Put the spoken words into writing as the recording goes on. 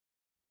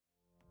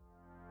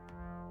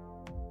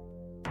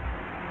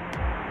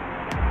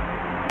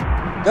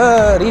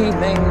Good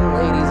evening,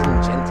 ladies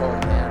and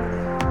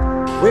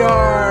gentlemen. We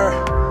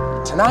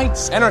are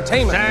tonight's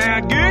entertainment.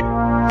 Sound good?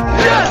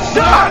 Yes,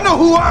 sir! I know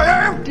who I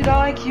am! Did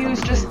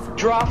IQs just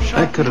drop shot?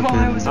 That could have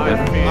been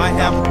I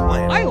have a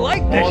plan. I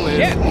like this All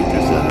shit.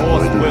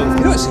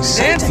 You know, it's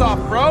exciting. Dance off,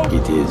 bro.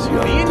 It is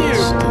your Me and you.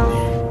 destiny.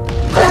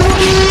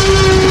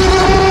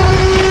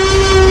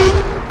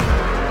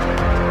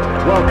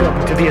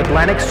 Welcome to the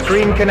Atlantic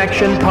Screen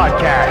Connection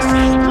podcast.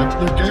 Let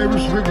the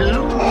games begin.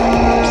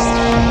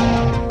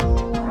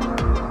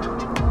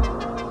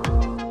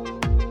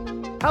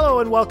 Hello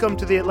and welcome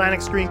to the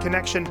Atlantic Screen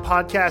Connection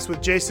podcast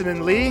with Jason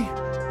and Lee.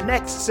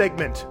 Next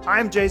segment.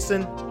 I'm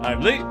Jason.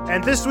 I'm Lee.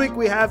 And this week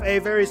we have a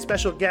very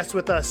special guest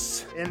with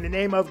us in the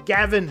name of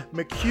Gavin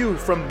McHugh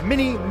from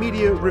Mini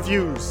Media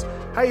Reviews.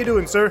 How you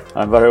doing, sir?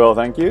 I'm very well,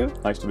 thank you.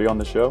 Nice to be on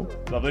the show.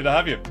 Lovely to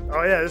have you.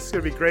 Oh yeah, this is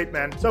going to be great,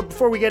 man. So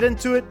before we get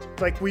into it,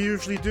 like we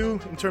usually do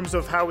in terms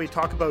of how we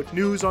talk about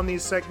news on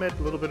these segments,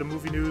 a little bit of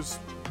movie news,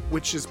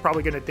 which is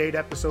probably going to date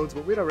episodes,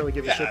 but we don't really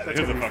give a shit. That's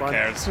who going the to be fuck fun.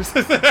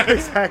 cares?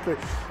 Exactly.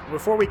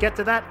 Before we get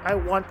to that, I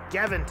want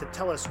Gavin to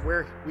tell us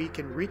where we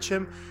can reach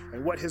him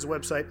and what his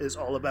website is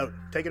all about.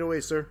 Take it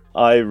away, sir.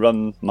 I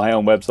run my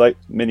own website,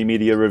 Mini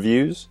Media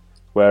Reviews,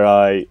 where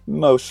I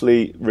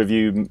mostly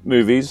review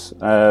movies,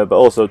 but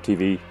also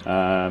TV,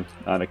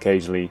 and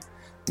occasionally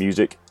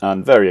music,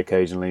 and very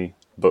occasionally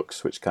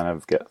books, which kind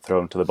of get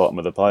thrown to the bottom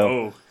of the pile.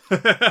 Oh.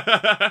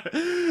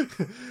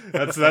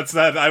 that's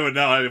that. I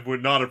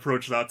would not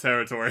approach that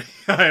territory.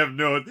 I am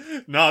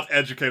not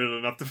educated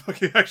enough to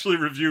fucking actually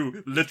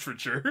review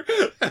literature.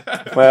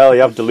 Well,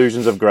 you have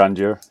delusions of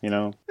grandeur, you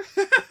know.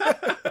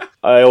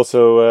 I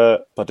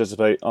also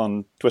participate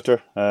on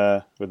Twitter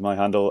with my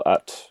handle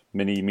at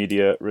Mini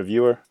Media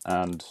Reviewer,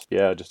 and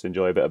yeah, just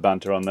enjoy a bit of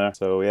banter on there.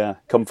 So yeah,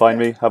 come find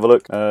me, have a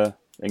look,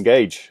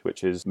 engage,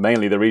 which is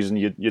mainly the reason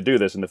you do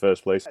this in the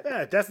first place.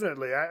 Yeah,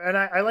 definitely.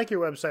 I like your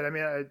website. I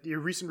mean, your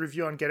recent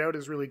review on Get Out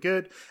is really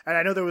good. And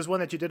I know there was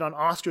one that you did on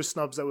Oscar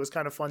snubs that was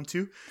kind of fun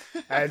too.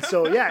 And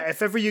so, yeah,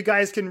 if ever you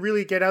guys can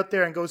really get out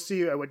there and go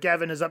see what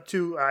Gavin is up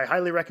to, I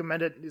highly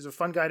recommend it. He's a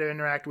fun guy to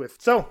interact with.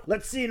 So,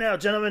 let's see now,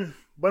 gentlemen,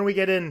 when we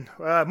get in.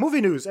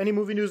 Movie news. Any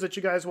movie news that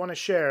you guys want to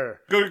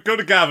share? Go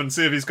to Gavin,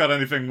 see if he's got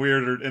anything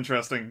weird or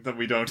interesting that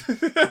we don't.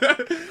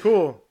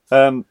 Cool.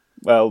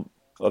 Well,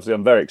 obviously,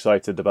 I'm very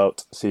excited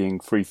about seeing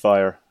Free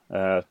Fire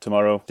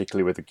tomorrow,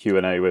 particularly with the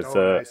Q&A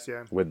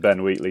with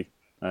Ben Wheatley.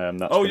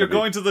 You're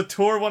going to the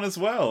tour one as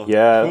well?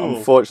 Yeah, cool.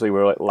 Unfortunately,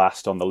 we're like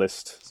last on the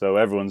list, so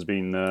everyone's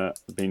been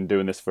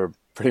doing this for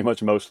pretty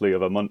much mostly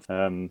of a month,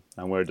 and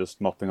we're just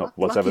mopping up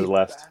whatever's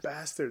left.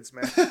 Bastards,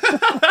 man.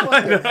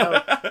 Fucking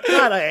hell.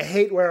 God, I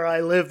hate where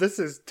I live. This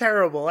is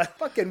terrible. I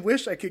fucking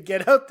wish I could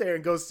get out there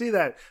and go see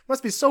that.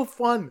 Must be so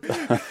fun.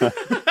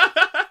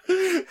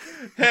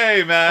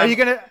 Hey, man. Are you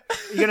gonna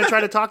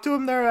try to talk to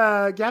him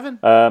there, Gavin?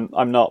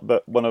 I'm not,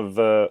 but one of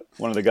the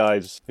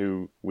guys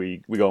who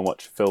we go and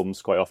watch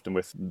films quite often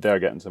with, they're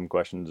getting some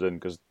questions in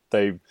because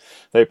they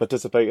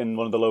participate in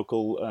one of the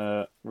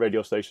local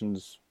radio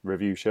stations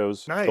review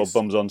shows called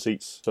Bums on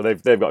Seats. So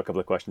they've got a couple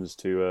of questions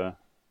to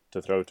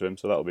throw to him.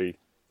 So that'll be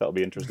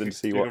interesting to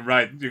see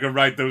you can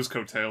ride those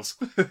coattails.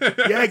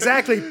 Yeah,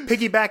 exactly.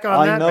 Piggyback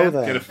on that. I know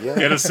man. that.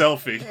 Get a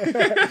selfie.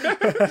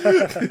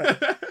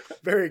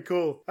 Very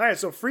cool. All right,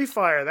 so Free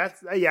Fire.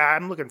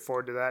 I'm looking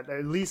forward to that.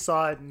 Lee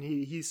saw it and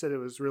he said it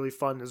was really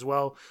fun as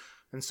well.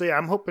 And so yeah,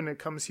 I'm hoping it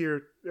comes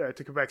here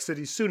to Quebec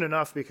City soon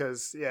enough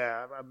because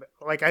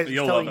like I was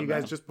telling you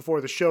guys just before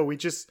the show, we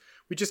just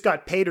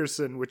got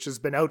Paterson, which has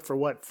been out for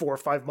 4 or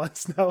 5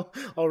 months now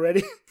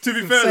already. To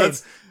be fair,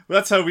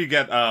 that's how we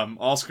get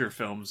Oscar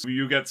films.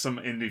 You get some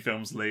indie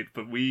films late,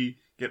 but we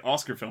get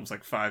Oscar films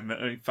like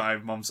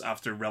 5 months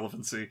after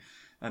relevancy.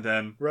 And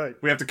then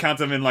we have to count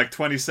them in like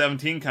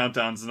 2017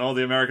 countdowns, and all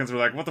the Americans were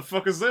like, "What the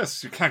fuck is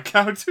this? You can't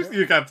count.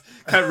 You can't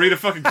read a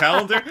fucking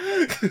calendar."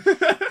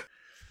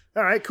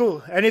 All right,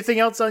 cool. Anything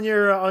else on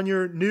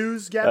your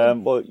news,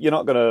 Gavin? Well, you're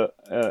not going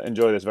to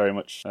enjoy this very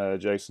much,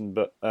 Jason,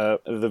 but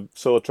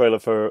saw a trailer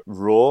for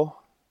Raw,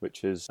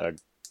 which is a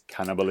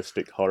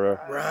cannibalistic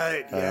horror.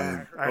 Right,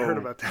 yeah. I heard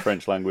about that.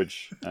 French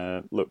language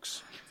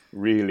looks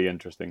really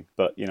interesting,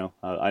 but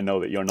I know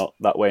that you're not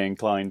that way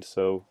inclined,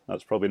 so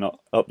that's probably not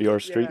up your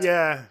street.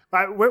 Yeah.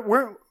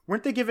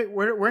 Weren't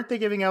they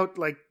giving out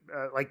like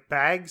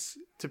bags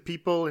to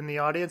people in the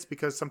audience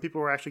because some people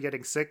were actually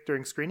getting sick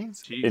during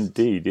screenings? Jeez.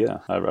 Indeed, yeah.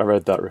 I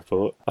read that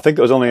report. I think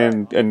it was only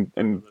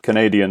in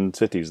Canadian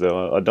cities,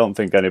 though. I don't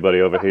think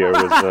anybody over here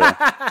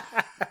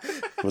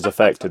was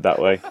affected that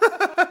way.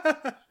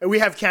 We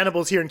have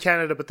cannibals here in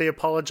Canada, but they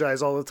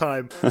apologize all the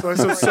time. So I'm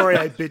so sorry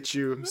I bit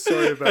you. I'm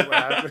sorry about what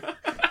happened.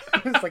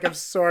 It's like, I'm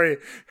sorry.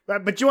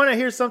 But you want to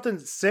hear something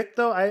sick,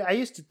 though? I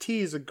used to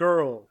tease a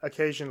girl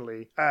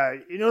occasionally.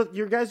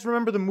 You guys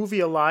remember the movie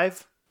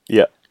Alive?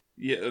 Yeah.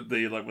 Yeah,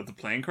 with the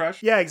plane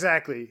crash? Yeah,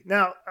 exactly.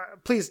 Now,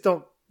 please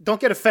don't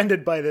get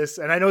offended by this,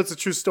 and I know it's a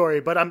true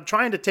story, but I'm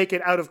trying to take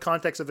it out of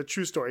context of a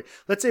true story.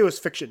 Let's say it was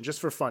fiction,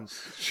 just for fun.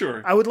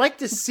 Sure. I would like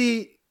to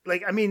see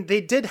like, I mean,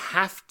 they did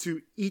have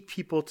to eat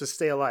people to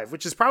stay alive,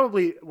 which is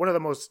probably one of the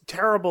most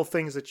terrible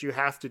things that you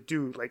have to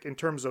do, like in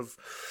terms of,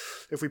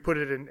 if we put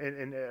it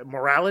in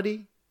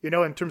morality, you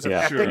know, in terms of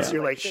ethics,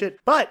 you're like, shit.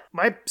 But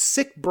my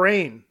sick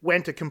brain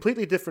went a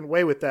completely different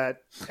way with that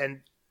and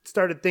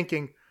started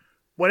thinking,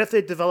 what if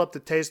they developed a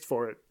taste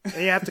for it?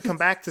 And you have to come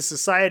back to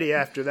society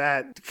after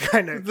that to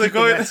kind of keep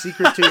that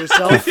secret to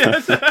yourself.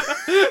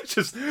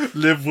 Just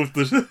live with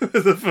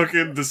the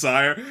fucking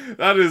desire.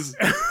 That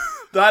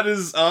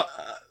is a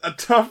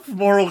tough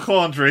moral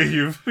quandary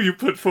you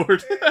put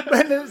forward.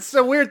 And it's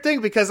a weird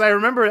thing because I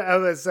remember I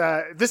was,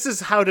 this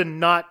is how to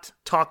not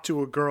talk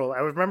to a girl. I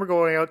remember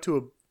going out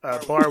to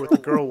a bar with a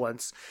girl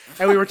once,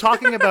 and we were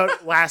talking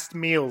about last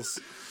meals.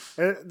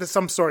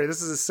 Some story.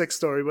 This is a sick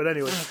story, but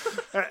anyway.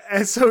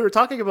 And so we were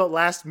talking about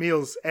last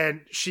meals,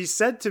 and she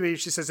said to me,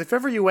 she says, if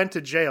ever you went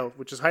to jail,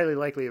 which is highly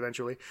likely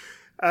eventually,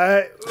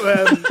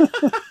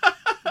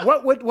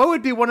 what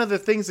would be one of the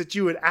things that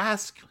you would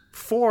ask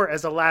for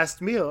as a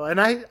last meal?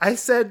 And I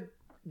said,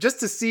 just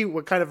to see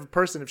what kind of a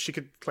person, if she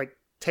could like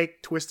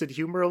take twisted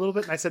humor a little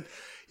bit. And I said,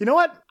 you know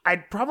what?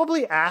 I'd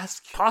probably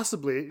ask,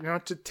 possibly, you know,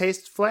 to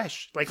taste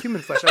flesh, like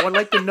human flesh. I would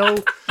like to know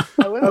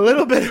a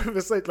little bit of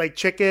it's like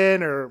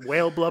chicken or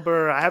whale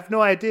blubber. I have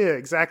no idea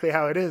exactly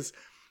how it is.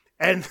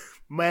 And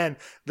man,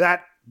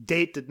 that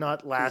date did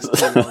not last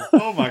too long.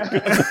 Oh my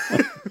god.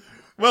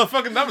 Well,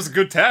 fucking, that was a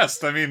good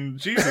test. I mean,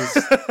 Jesus.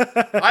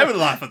 I would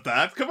laugh at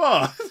that. Come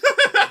on.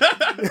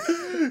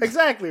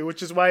 Exactly,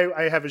 which is why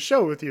I have a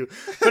show with you.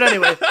 But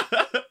anyway,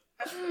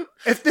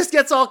 if this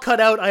gets all cut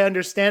out, I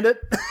understand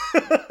it.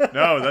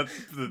 No,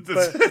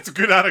 that's a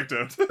good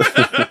anecdote.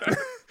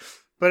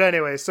 But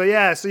anyway, so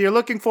you're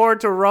looking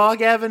forward to Raw,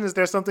 Gavin? Is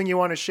there something you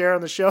want to share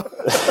on the show?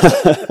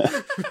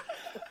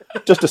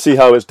 Just to see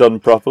how it's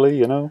done properly,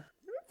 you know?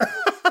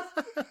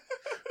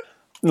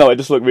 No, it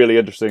just looked really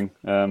interesting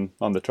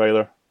on the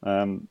trailer.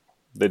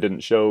 They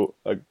didn't show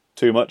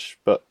too much,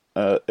 but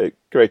it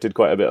created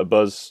quite a bit of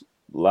buzz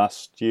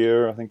last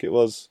year, I think it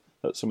was,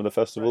 at some of the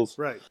festivals.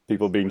 Right.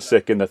 People being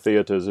sick in the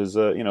theaters is,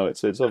 you know,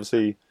 it's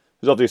obviously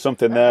there's obviously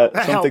something there,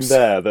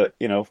 that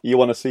you know you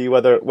want to see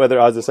whether it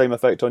has the same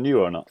effect on you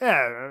or not.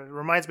 Yeah, it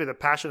reminds me of the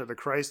Passion of the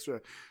Christ.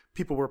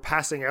 People were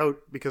passing out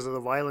because of the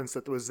violence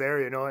that was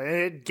there, you know, and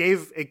it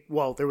gave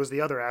well, there was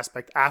the other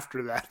aspect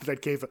after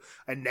that gave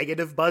a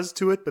negative buzz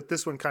to it, but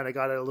this one kind of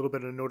got a little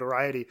bit of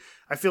notoriety.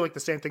 I feel like the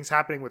same thing's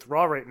happening with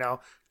Raw right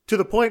now, to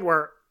the point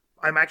where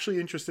I'm actually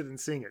interested in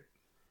seeing it.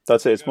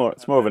 That's it. It's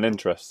more of an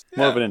interest,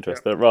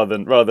 that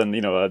rather than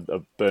you know a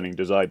burning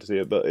desire to see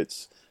it, but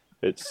it's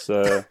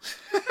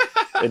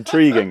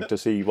intriguing to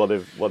see what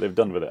they've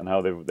done with it and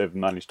how they've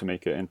managed to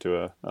make it into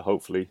a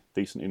hopefully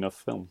decent enough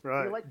film.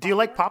 Right. Do you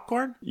like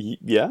popcorn?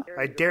 Yeah.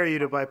 I dare you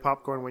to buy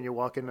popcorn when you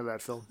walk into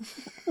that film.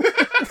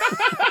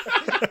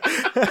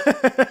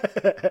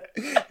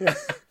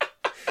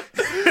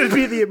 It'd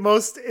be the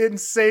most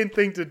insane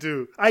thing to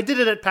do. I did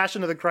it at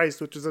Passion of the Christ,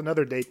 which is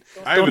another date.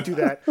 Don't do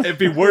that. It'd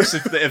be worse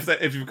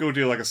if you go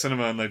to like a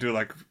cinema and they do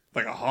like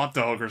a hot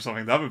dog or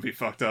something. That would be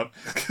fucked up.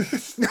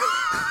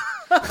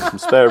 Some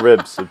spare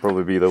ribs would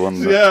probably be the one.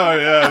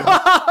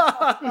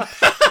 Yeah.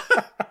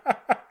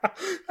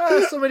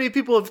 So many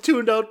people have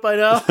tuned out by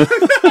now.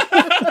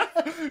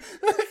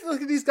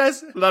 Look at these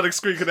guys. Atlantic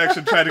Screen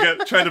Connection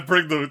trying to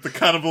bring the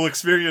cannibal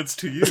experience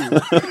to you.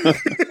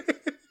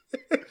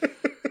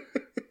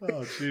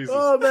 Oh Jesus!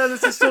 Oh man,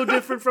 this is so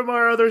different from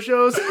our other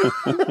shows.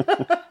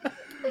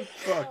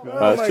 Fuck, man.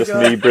 That's just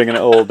me bringing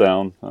it all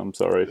down. I'm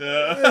sorry.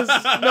 Yeah.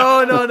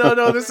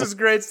 No. This is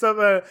great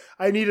stuff.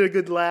 I needed a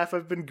good laugh.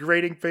 I've been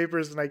grading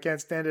papers and I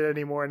can't stand it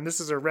anymore. And this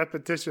is a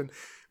repetition.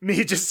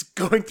 Me just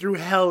going through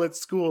hell at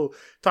school.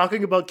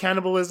 Talking about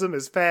cannibalism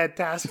is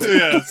fantastic.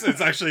 Yeah,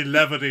 it's actually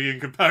levity in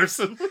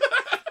comparison.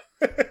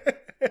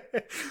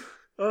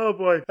 Oh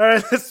boy! All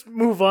right, let's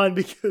move on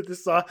because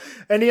this.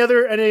 Any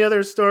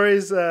other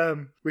stories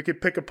we could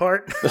pick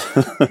apart?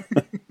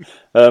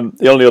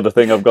 The only other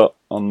thing I've got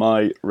on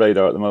my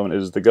radar at the moment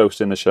is The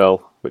Ghost in the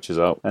Shell, which is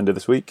out end of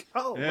this week.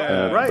 Oh,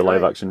 yeah. Right. The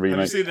live action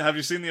remake. Have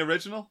you seen the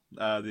original?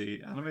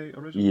 The anime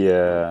original?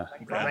 Yeah.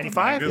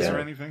 95? Or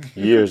anything?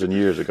 Years and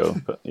years ago,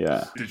 but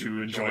yeah. Did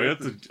you enjoy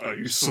it? Are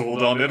you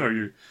sold on it?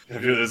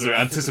 Is there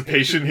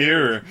anticipation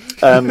here?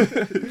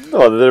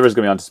 Well, there is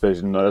going to be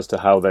anticipation as to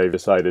how they've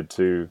decided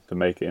to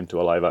make it into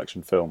a live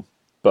action film,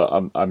 but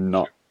I'm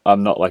not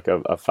like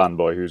a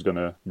fanboy who's going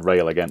to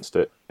rail against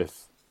it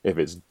if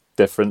it's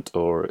different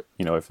or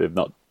you know if they've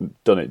not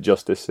done it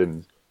justice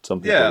in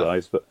some people's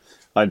eyes. But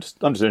I'm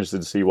just interested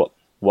to see what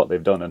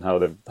they've done and how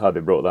they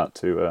brought that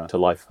to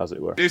life, as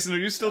it were. Jason, are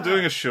you still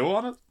doing a show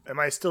on it? Am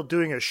I still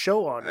doing a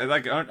show on it?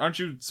 Like, aren't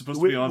you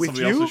supposed to be on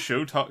somebody else's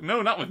show?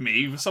 No, not with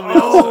me. With somebody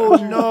else.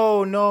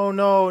 Oh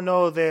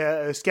no!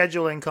 The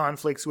scheduling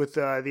conflicts with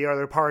the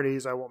other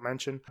parties I won't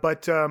mention,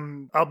 but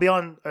I'll be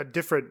on a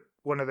different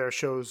one of their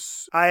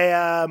shows.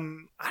 I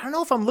don't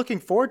know if I'm looking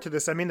forward to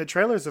this. I mean, the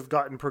trailers have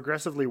gotten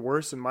progressively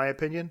worse, in my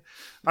opinion.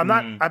 I'm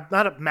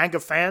not a manga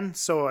fan,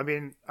 so I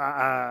mean,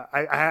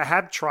 I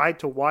have tried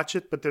to watch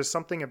it, but there's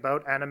something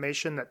about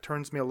animation that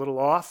turns me a little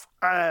off.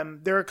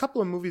 There are a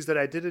couple of movies that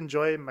I did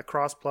enjoy.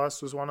 Macross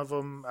Plus was one of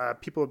them.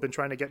 People have been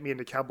trying to get me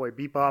into Cowboy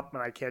Bebop,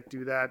 and I can't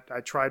do that.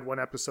 I tried one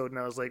episode, and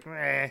I was like,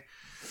 meh.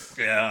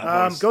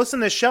 Yeah. Ghost in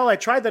the Shell, I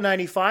tried the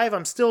 95.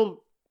 I'm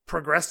still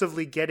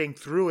progressively getting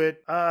through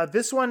it.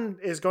 This one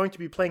is going to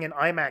be playing in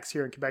IMAX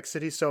here in Quebec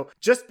City, so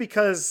just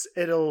because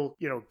it'll,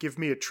 give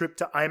me a trip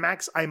to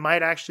IMAX, I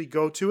might actually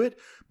go to it.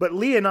 But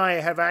Lee and I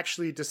have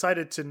actually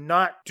decided to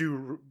not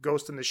do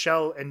Ghost in the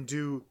Shell and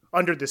do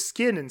Under the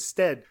Skin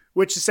instead,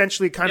 which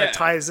essentially kind of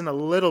ties in a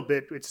little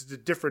bit. It's a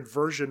different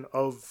version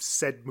of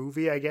said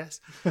movie, I guess.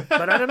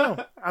 But I don't know.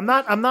 I'm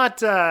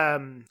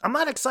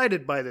not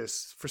excited by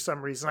this for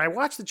some reason. I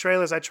watched the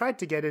trailers. I tried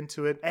to get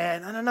into it,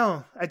 and I don't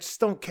know. I just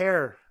don't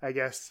care, I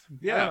guess.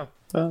 Yeah.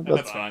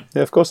 That's fine.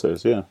 Yeah, of course it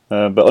is, yeah.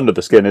 But Under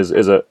the Skin is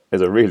a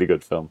really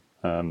good film.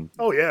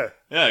 Oh, yeah.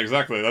 Yeah,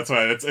 exactly. That's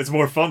why it's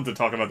more fun to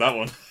talk about that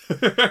one.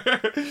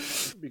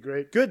 Be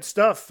great. Good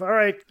stuff. All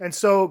right. And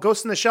so,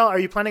 Ghost in the Shell, are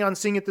you planning on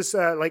seeing it this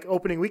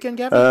opening weekend,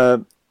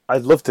 Gavin?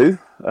 I'd love to.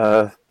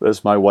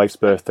 It's my wife's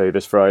birthday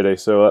this Friday,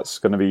 so that's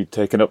going to be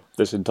taken up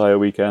this entire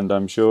weekend,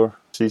 I'm sure.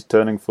 She's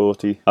turning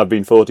 40. I've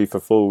been 40 for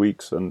 4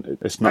 weeks, and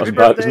it's not as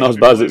bad. It's not as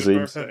bad as it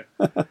seems. You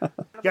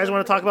guys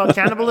want to talk about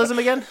cannibalism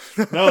again?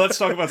 No, let's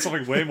talk about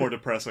something way more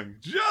depressing.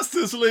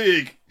 Justice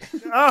League.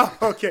 Oh,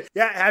 okay.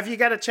 Yeah, have you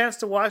got a chance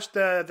to watch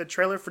the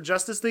trailer for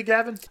Justice League,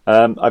 Gavin?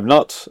 I've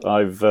not.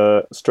 I've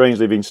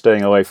strangely been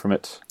staying away from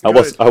it. I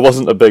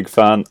wasn't a big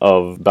fan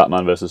of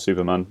Batman vs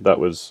Superman. That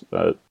was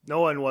no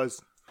one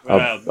was.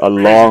 A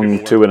long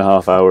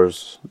 2.5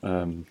 hours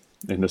in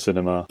the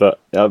cinema,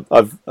 but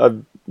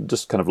I've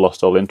just kind of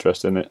lost all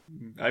interest in it.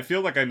 I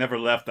feel like I never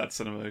left that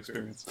cinema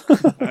experience.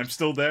 I'm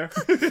still there.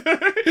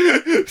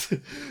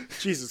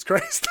 Jesus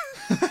Christ.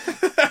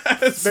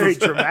 Very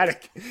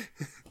dramatic.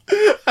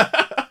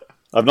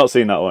 I've not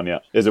seen that one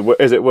yet. Is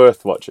it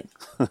worth watching?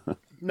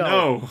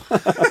 No.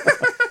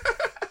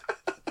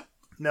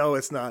 No,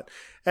 it's not.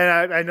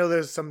 And I know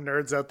there's some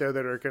nerds out there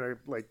that are going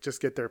to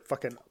just get their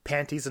fucking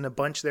panties in a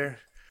bunch there.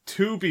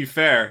 To be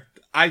fair,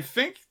 I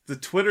think the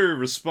Twitter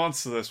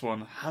response to this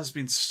one has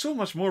been so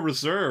much more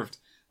reserved.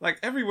 Like,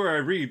 everywhere I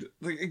read,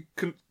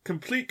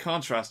 complete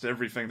contrast to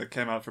everything that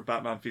came out for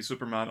Batman v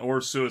Superman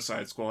or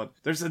Suicide Squad.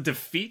 There's a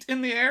defeat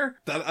in the air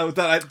that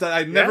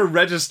I never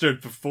registered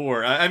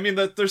before. I mean,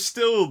 that there's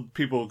still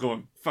people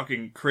going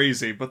fucking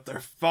crazy, but they're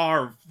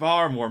far,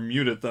 far more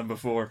muted than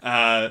before.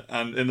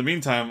 And in the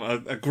meantime,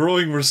 a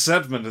growing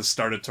resentment has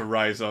started to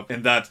rise up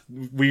in that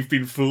we've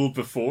been fooled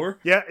before.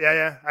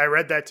 Yeah. I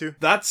read that too.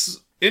 That's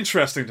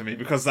interesting to me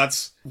because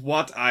that's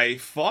what I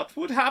thought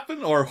would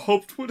happen or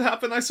hoped would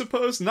happen, I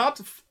suppose. Not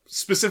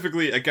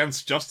specifically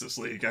against Justice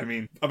League. I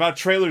mean, about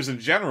trailers in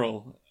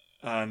general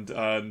and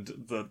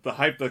the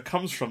hype that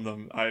comes from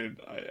them.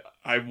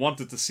 I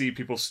wanted to see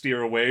people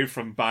steer away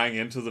from buying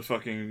into the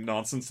fucking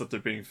nonsense that they're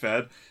being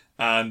fed.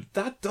 And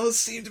that does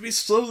seem to be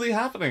slowly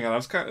happening.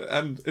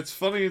 And it's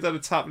funny that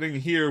it's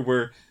happening here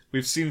where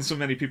we've seen so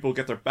many people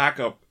get their back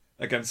up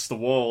against the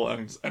wall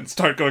and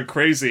start going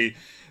crazy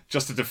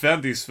just to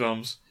defend these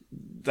films,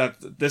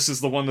 that this is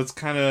the one that's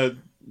kind of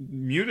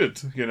muted.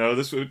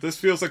 This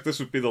feels like this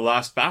would be the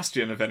last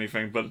bastion of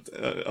anything, but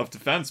of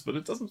defense. But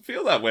it doesn't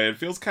feel that way. It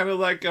feels kind of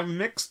like a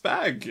mixed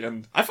bag.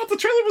 And I thought the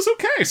trailer was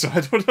okay, so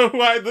I don't know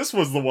why this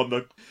was the one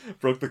that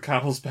broke the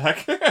camel's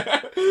back.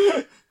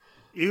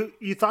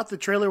 You thought the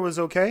trailer was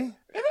okay?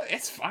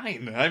 It's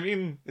fine. I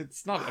mean,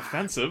 it's not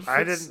offensive.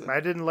 I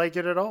didn't like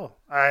it at all.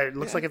 It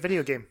looks like a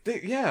video game.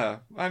 But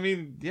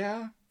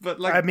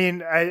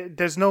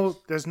there's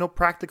no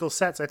practical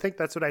sets. I think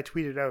that's what I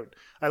tweeted out.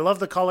 I love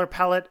the color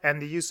palette and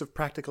the use of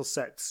practical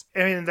sets.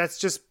 I mean, that's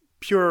just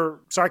pure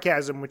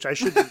sarcasm, which I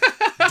shouldn't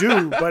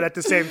do. But at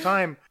the same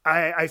time,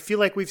 I feel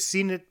like we've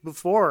seen it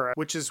before,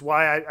 which is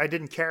why I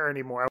didn't care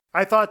anymore.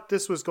 I thought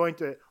this was going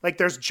to,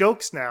 there's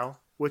jokes now,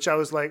 which I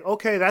was like,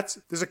 okay,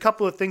 there's a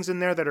couple of things in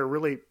there that are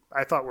really,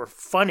 I thought were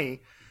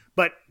funny,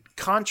 but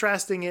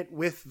contrasting it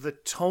with the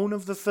tone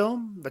of the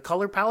film, the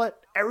color palette,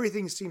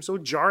 everything seems so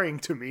jarring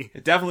to me.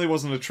 It definitely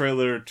wasn't a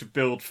trailer to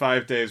build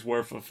 5 days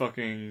worth of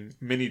fucking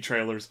mini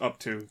trailers up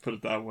to, put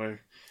it that way.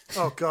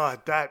 Oh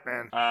god, that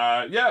man.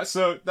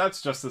 So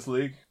that's Justice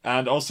League.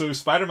 And also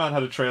Spider-Man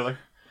had a trailer.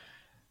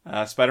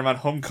 Spider-Man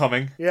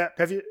Homecoming. Yeah,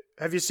 have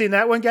you seen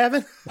that one,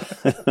 Gavin?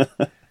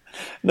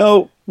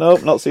 No,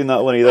 not seen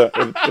that one either.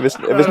 If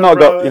it's not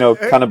got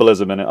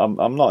cannibalism in it,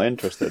 I'm not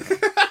interested.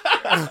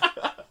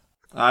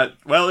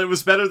 Well, it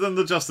was better than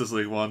the Justice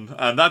League one,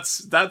 and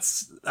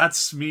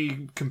that's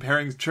me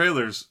comparing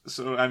trailers.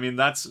 So I mean,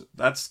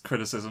 that's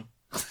criticism.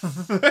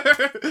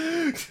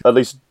 At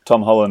least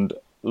Tom Holland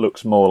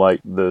looks more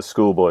like the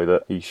schoolboy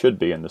that he should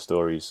be in the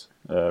stories.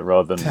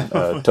 rather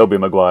than Tobey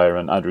Maguire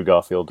and Andrew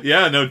Garfield.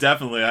 Yeah, no,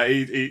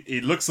 definitely.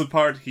 He looks the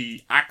part,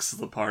 he acts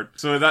the part.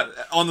 So that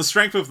on the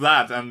strength of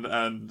that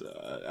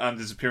and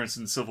his appearance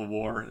in Civil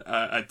War,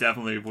 I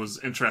definitely was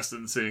interested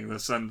in seeing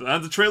this. And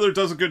the trailer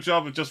does a good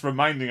job of just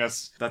reminding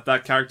us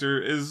that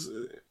character is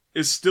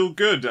still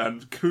good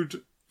and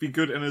could be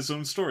good in his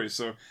own story.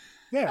 So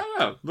yeah, I don't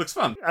know, looks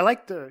fun. I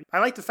like the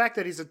fact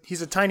that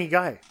he's a tiny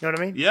guy. You know what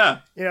I mean? Yeah.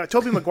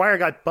 Tobey Maguire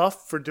got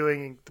buffed for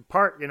doing the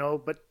part,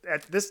 but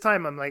at this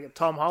time I'm like,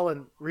 Tom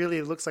Holland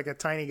really looks like a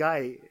tiny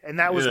guy, and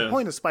that was the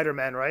point of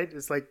Spider-Man, right?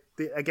 It's like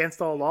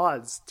against all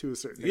odds to a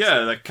certain extent. Yeah,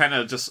 like kind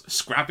of just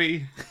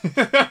scrappy.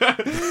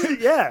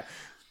 Yeah,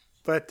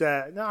 but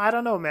no, I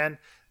don't know, man.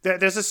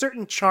 There's a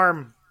certain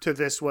charm to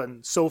this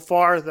one so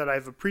far that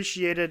I've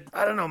appreciated.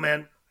 I don't know,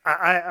 man.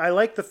 I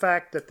like the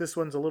fact that this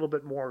one's a little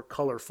bit more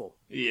colorful.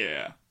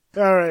 Yeah.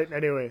 All right,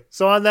 anyway.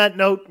 So on that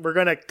note, we're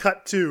going to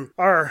cut to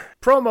our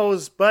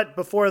promos. But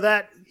before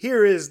that,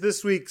 here is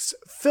this week's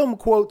film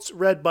quotes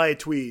read by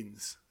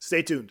tweens.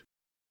 Stay tuned.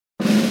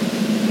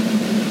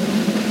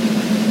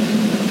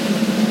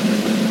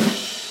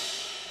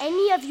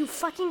 Any of you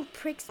fucking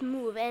pricks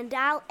move, and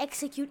I'll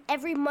execute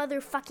every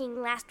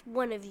motherfucking last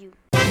one of you.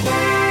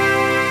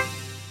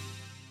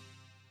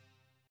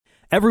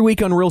 Every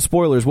week on Real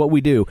Spoilers, what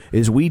we do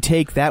is we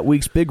take that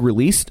week's big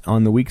release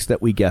on the weeks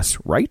that we guess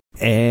right,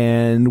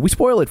 and we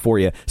spoil it for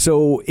you.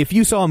 So if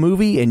you saw a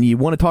movie and you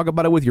want to talk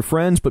about it with your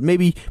friends, but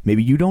maybe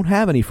you don't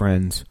have any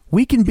friends,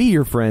 we can be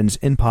your friends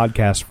in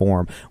podcast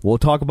form. We'll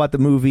talk about the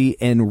movie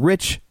in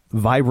rich,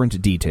 vibrant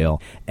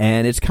detail,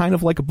 and it's kind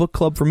of like a book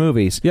club for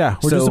movies. Yeah,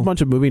 we're just a bunch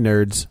of movie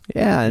nerds.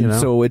 Yeah, and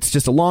so it's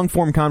just a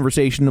long-form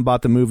conversation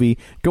about the movie,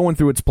 going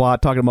through its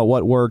plot, talking about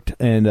what worked,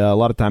 and a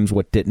lot of times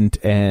what didn't,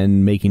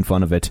 and making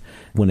fun of it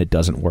when it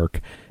doesn't work.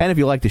 And if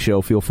you like the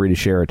show, feel free to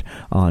share it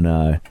on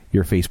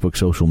your Facebook,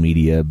 social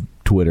media,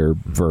 Twitter,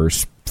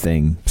 verse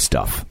thing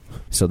stuff.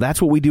 So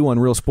that's what we do on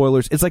Real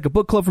Spoilers. It's like a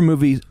book club for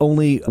movies,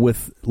 only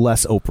with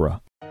less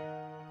Oprah.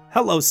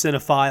 Hello,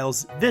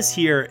 cinephiles. This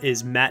here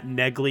is Matt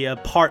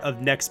Neglia, part of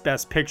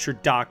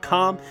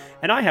NextBestPicture.com,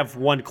 and I have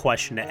one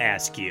question to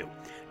ask you.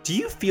 Do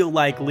you feel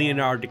like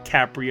Leonardo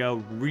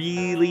DiCaprio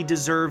really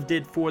deserved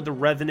it for The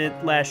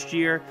Revenant last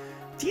year?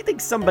 Do you think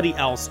somebody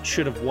else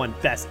should have won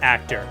Best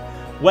Actor?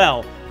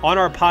 Well, on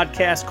our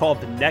podcast called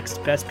the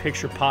Next Best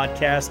Picture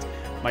Podcast,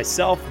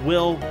 myself,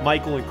 Will,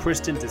 Michael, and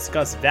Kristen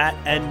discuss that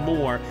and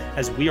more,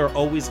 as we are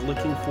always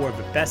looking for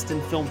the best in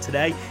film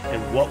today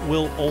and what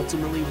will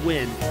ultimately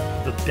win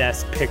the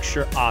Best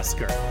Picture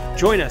Oscar.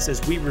 Join us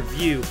as we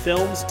review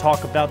films,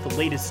 talk about the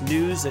latest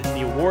news in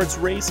the awards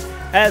race,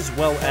 as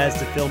well as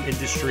the film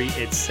industry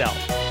itself.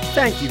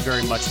 Thank you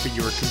very much for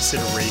your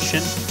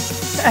consideration.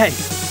 Hey,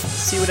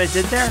 see what I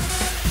did there?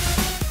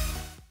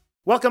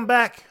 Welcome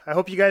back. I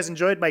hope you guys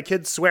enjoyed my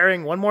kids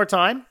swearing one more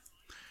time.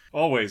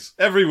 Always.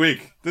 Every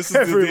week. This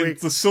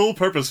is the sole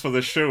purpose for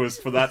this show is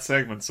for that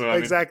segment. So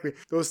exactly.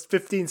 Those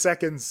 15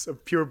 seconds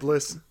of pure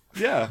bliss.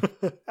 Yeah.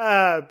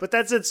 But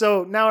that's it.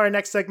 So now our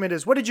next segment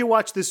is What Did You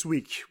Watch This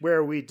Week?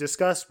 Where we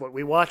discuss what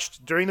we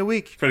watched during the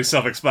week. Pretty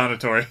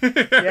self-explanatory.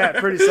 Yeah,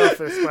 pretty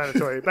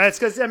self-explanatory. But it's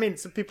because,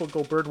 some people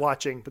go bird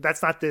watching, but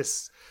that's not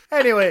this.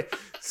 Anyway,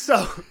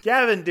 so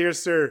Gavin, dear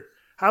sir,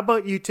 how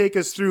about you take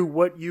us through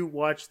what you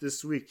watched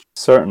this week?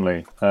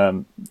 Certainly.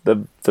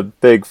 The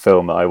big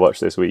film that I watched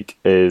this week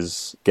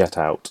is Get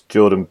Out,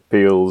 Jordan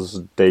Peele's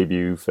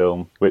debut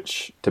film,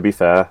 which, to be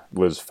fair,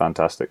 was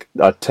fantastic.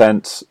 A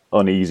tense,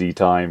 uneasy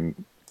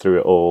time through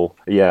it all.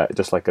 Yeah,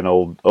 just like an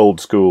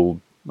old school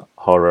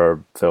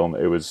horror film.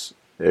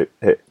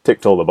 It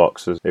ticked all the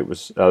boxes. I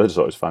just thought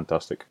it was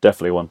fantastic.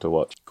 Definitely one to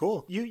watch.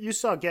 Cool. You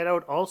saw Get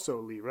Out also,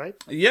 Lee, right?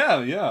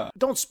 Yeah.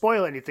 Don't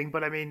spoil anything,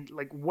 but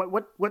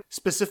what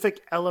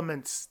specific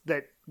elements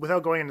that,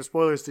 without going into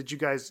spoilers, did you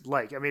guys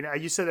like?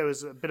 You said it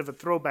was a bit of a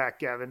throwback,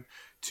 Gavin,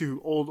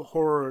 to old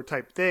horror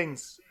type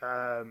things.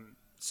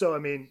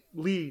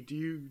 Lee, do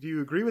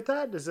you agree with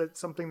that? Is that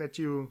something that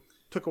you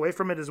took away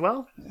from it as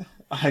well?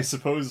 I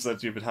suppose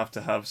that you would have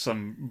to have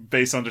some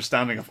base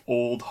understanding of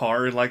old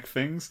horror-like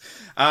things.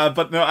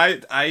 But no,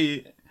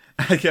 I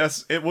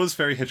guess it was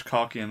very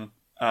Hitchcockian,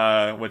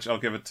 which I'll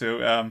give it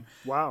to.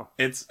 Wow.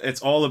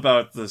 It's all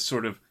about the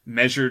sort of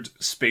measured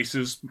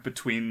spaces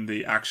between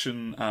the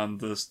action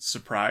and the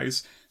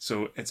surprise.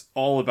 So it's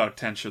all about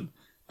tension.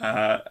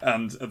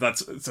 And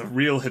it's a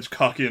real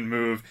Hitchcockian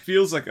move.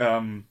 Feels like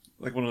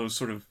one of those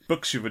sort of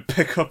books you would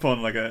pick up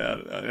on like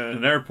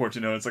an airport,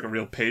 it's like a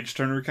real page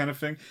turner kind of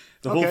thing.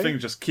 The whole thing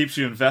just keeps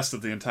you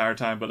invested the entire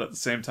time, but at the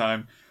same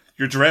time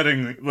you're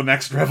dreading the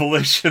next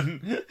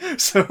revelation.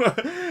 So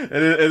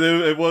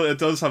it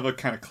does have a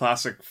kind of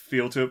classic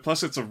feel to it.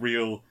 Plus it's a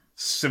real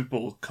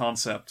simple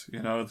concept,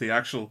 the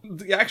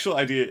actual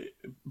idea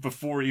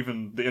before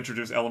even they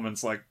introduce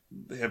elements like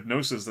the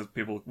hypnosis that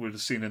people would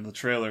have seen in the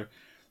trailer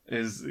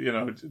is,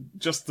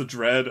 just the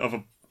dread of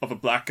a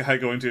black guy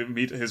going to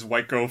meet his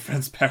white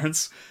girlfriend's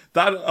parents.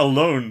 That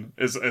alone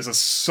is a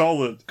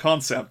solid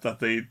concept that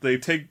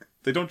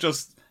they don't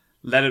just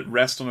let it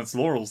rest on its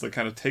laurels. They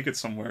kind of take it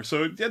somewhere.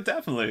 So yeah,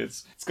 definitely,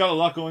 it's got a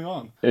lot going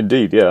on.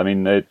 Indeed, yeah. I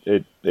mean,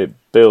 it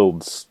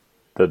builds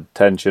the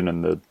tension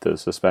and the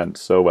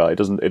suspense so well. It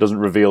doesn't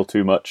reveal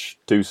too much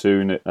too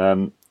soon.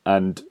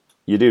 And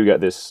you do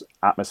get this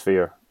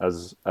atmosphere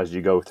as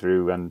you go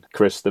through, and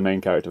Chris, the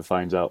main character,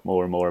 finds out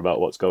more and more about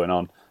what's going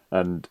on,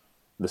 and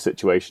the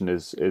situation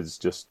is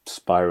just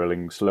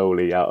spiraling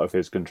slowly out of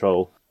his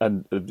control.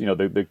 And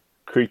the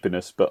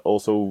creepiness, but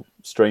also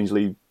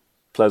strangely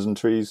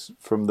pleasantries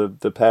from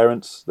the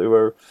parents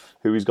who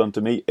he's gone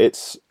to meet.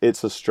 It's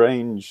a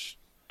strange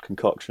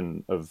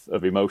concoction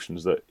of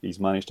emotions that he's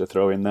managed to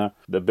throw in there.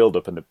 The build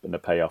up and the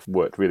payoff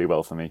worked really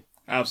well for me.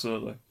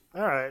 Absolutely.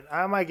 All right,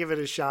 I might give it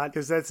a shot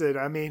because that's it.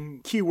 I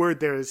mean, key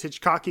word there is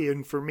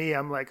Hitchcockian for me.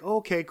 I'm like,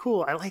 okay,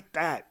 cool. I like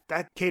that.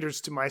 That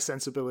caters to my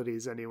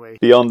sensibilities anyway.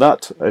 Beyond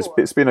that,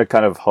 it's been a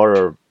kind of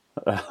horror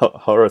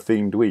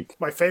themed week.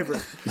 My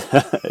favorite.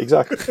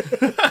 Exactly.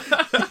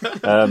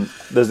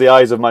 There's The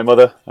Eyes of My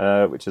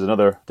Mother, which is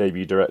another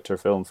debut director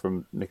film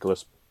from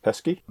Nicholas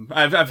Pesky.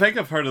 I think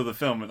I've heard of the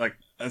film, like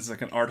as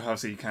like an art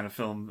housey kind of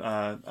film,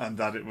 and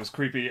that it was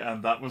creepy,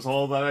 and that was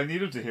all that I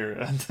needed to hear.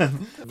 And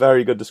then...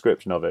 Very good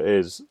description of it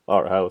is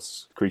art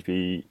house,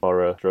 creepy,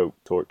 horror, stroke,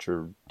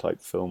 torture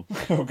type film.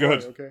 Oh,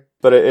 good. Okay.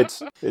 But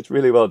it's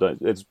really well done.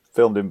 It's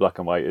filmed in black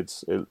and white.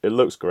 It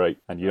looks great,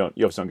 and you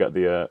obviously don't get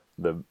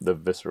the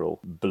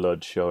visceral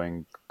blood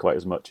showing quite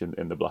as much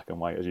in the black and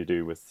white as you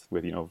do with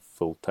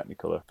full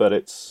Technicolor. But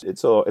it's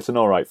an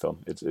all right film.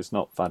 It's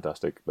not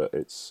fantastic, but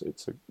it's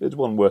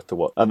one worth to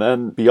watch. And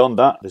then beyond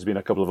that, there's been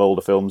a couple of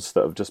older films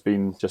that have just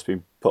been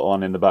put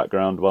on in the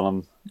background while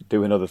I'm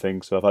doing other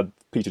things. So I've had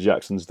Peter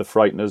Jackson's The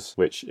Frighteners,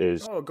 which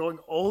is going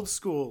old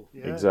school.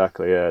 Yeah.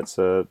 Exactly. Yeah, it's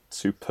a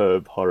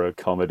superb horror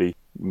comedy.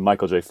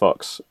 Michael J.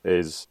 Fox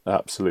is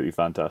absolutely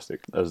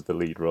fantastic as the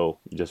lead role.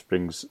 He just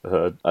brings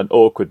an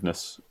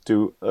awkwardness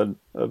to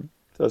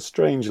a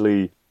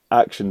strangely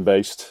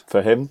action-based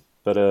for him.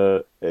 But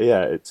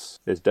it's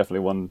definitely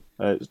one.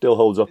 It still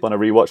holds up on a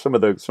rewatch. Some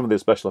of the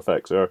special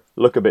effects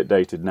look a bit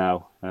dated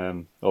now,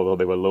 although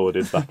they were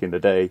lauded back in the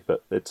day.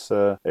 But it's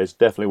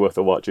definitely worth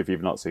a watch if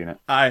you've not seen it.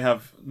 I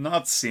have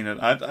not seen it.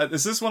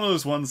 Is this one of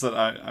those ones that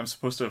I'm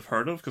supposed to have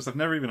heard of? Because I've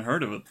never even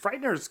heard of it.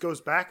 Frighteners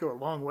goes back a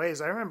long ways.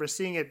 I remember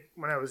seeing it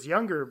when I was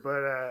younger,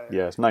 but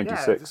yeah, it's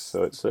 96,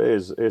 so it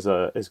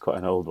is quite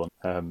an old one.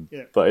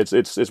 But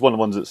it's one of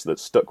the ones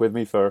that's stuck with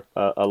me for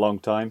a long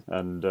time,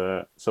 and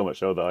so much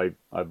so that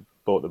I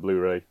bought the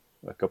Blu-ray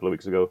a couple of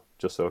weeks ago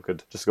just so I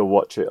could just go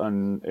watch it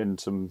in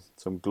some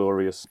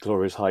glorious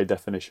high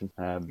definition.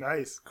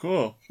 Nice,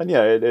 cool, and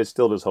yeah, it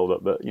still does hold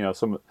up. But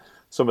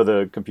some of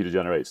the computer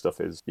generated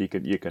stuff is you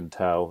can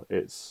tell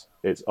it's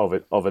of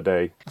a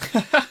day.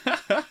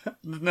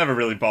 It never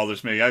really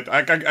bothers me. I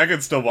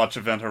could still watch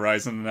Event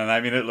Horizon, and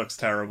I mean it looks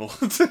terrible.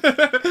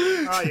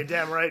 Oh, you're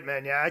damn right,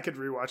 man. Yeah, I could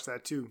rewatch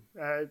that too.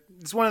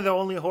 It's one of the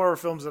only horror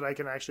films that I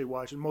can actually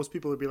watch, and most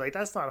people would be like,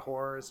 "That's not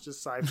horror; it's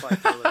just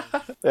sci-fi."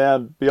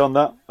 And beyond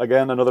that,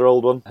 again, another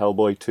old one,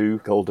 Hellboy 2: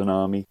 Golden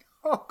Army.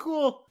 Oh,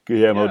 cool.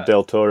 Guillermo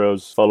del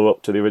Toro's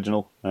follow-up to the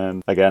original.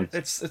 Again,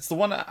 it's the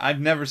one I've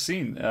never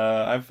seen.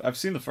 I've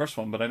seen the first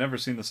one, but I've never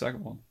seen the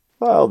second one.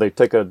 Well, they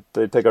take a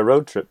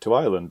road trip to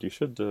Ireland. You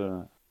should.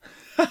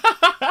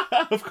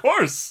 Of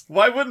course.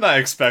 Why wouldn't I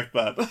expect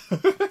that?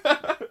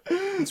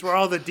 It's where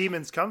all the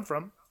demons come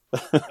from.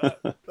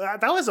 That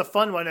was a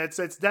fun one.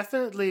 It's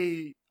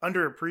definitely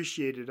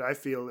underappreciated, I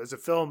feel, as a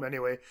film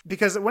anyway,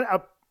 because when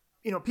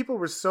people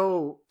were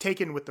so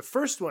taken with the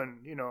first one,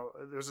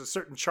 there's a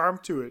certain charm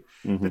to it.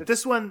 Mm-hmm. But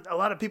this one, a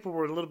lot of people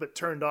were a little bit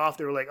turned off.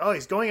 They were like, oh,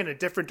 he's going in a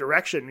different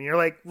direction. And you're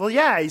like, well,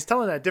 yeah, he's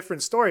telling a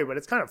different story, but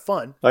it's kind of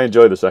fun. I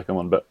enjoyed the second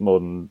one but more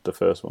than the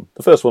first one.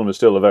 The first one was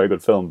still a very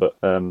good film, but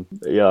I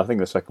think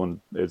the second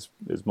one is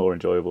more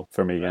enjoyable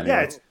for me anyway.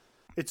 Yeah,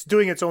 it's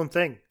doing its own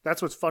thing.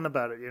 That's what's fun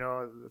about it.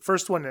 The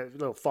first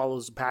one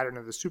follows the pattern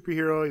of the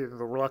superhero,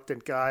 the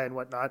reluctant guy and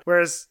whatnot.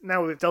 Whereas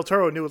now with Del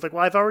Toro knew, like,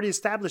 well, I've already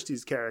established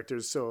these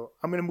characters, so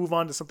I'm going to move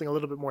on to something a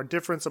little bit more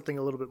different, something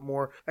a little bit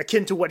more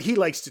akin to what he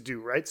likes to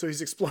do, right? So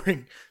he's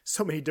exploring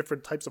so many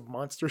different types of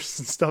monsters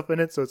and stuff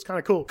in it, so it's kind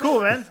of cool.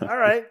 Cool, man. All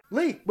right.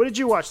 Lee, what did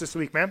you watch this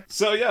week, man?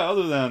 So yeah,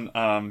 other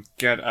than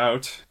Get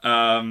Out,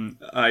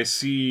 I've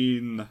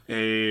seen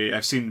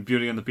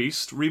Beauty and the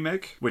Beast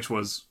remake, which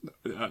was...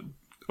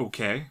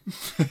 okay.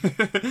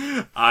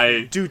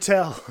 Do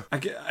tell. I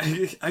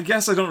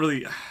guess I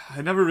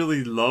never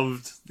really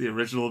loved the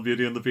original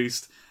Beauty and the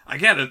Beast. I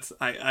get it.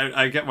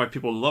 I get why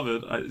people love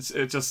it.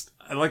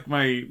 I like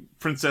my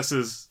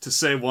princesses to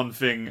say one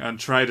thing and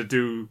try to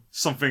do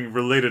something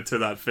related to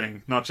that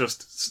thing, not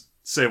just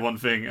say one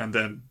thing and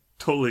then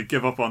totally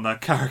give up on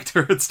that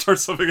character and start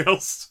something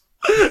else.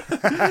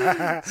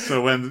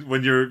 So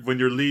when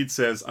your lead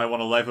says, I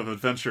want a life of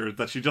adventure,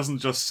 that she doesn't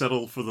just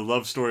settle for the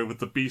love story with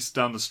the beast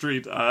down the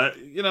street,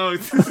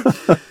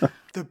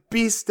 The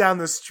beast down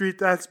the street,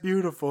 that's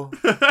beautiful.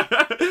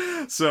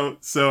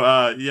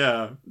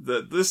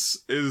 This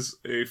is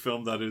a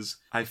film that is,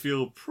 I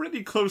feel,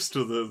 pretty close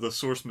to the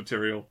source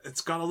material.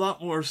 It's got a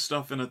lot more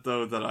stuff in it,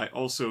 though, that I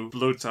also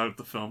bloats out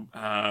the film,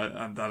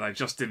 and that I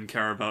just didn't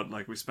care about.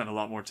 Like, we spent a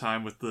lot more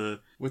time with the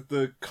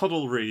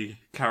cuddlery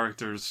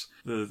characters,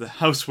 the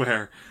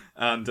houseware.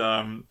 And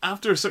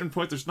after a certain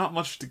point, there's not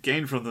much to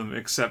gain from them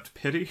except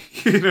pity.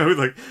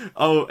 Like,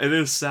 oh, it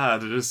is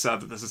sad that this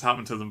has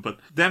happened to them. But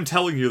them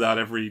telling you that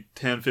every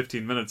 10,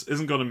 15 minutes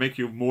isn't going to make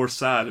you more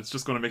sad. It's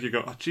just going to make you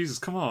go, oh, Jesus,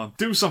 come on.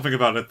 Do something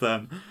about it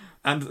then.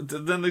 And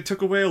then they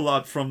took away a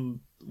lot from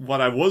what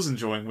I was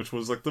enjoying, which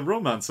was like the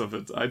romance of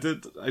it. I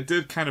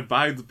did kind of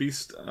buy the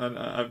Beast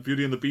and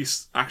Beauty and the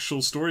Beast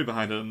actual story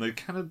behind it. And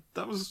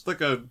that was like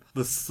the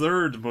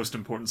third most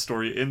important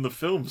story in the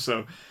film.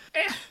 So,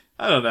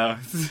 I don't know.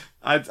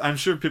 I'm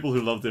sure people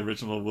who love the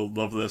original will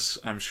love this.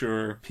 I'm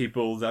sure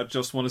people that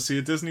just want to see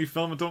a Disney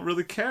film and don't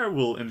really care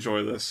will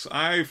enjoy this.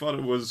 I thought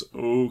it was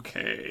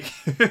okay.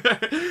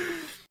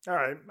 All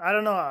right. I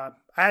don't know. I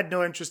had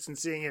no interest in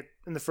seeing it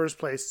in the first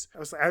place. I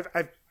was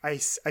like,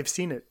 I've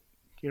seen it.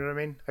 You know what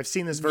I mean? I've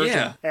seen this version.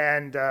 Yeah.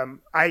 And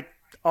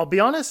I'll be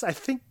honest, I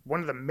think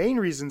one of the main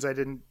reasons I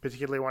didn't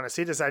particularly want to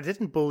see this, I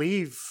didn't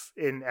believe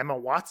in Emma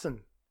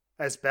Watson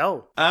as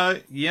Belle.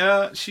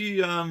 Yeah,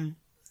 she...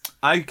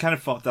 I kind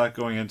of thought that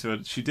going into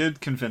it. She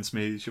did convince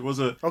me. She was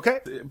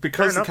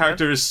because the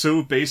character is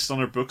so based on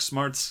her book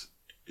smarts,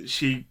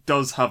 she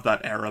does have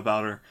that air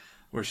about her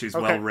where she's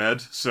well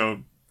read.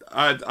 So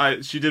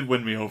she did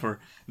win me over.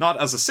 Not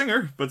as a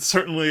singer, but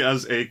certainly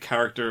as a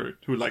character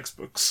who likes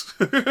books.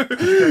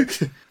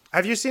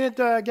 Have you seen it,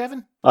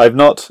 Gavin? I've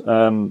not.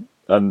 And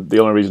the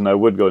only reason I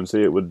would go and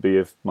see it would be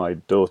if my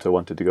daughter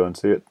wanted to go and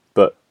see it.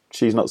 But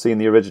she's not seen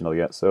the original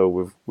yet,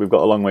 so we've got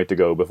a long way to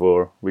go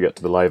before we get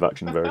to the live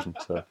action version.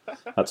 So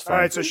that's fine.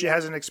 All right, so she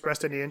hasn't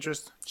expressed any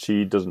interest.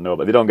 She doesn't know,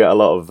 but they don't get a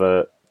lot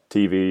of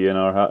TV in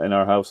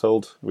our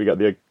household. We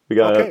got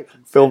a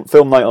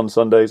film night on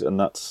Sundays, and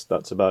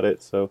that's about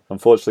it. So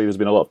unfortunately, there's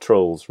been a lot of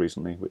trolls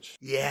recently, which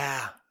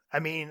I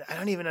mean, I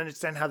don't even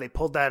understand how they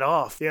pulled that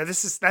off. That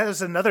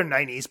was another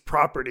 90s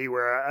property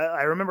where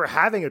I remember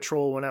having a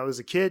troll when I was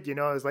a kid.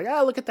 I was like,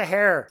 look at the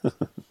hair.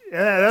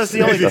 That was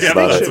the only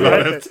distinction,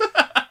 right?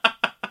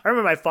 I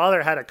remember my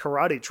father had a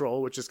karate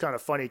troll, which is kind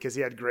of funny because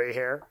he had gray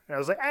hair. And I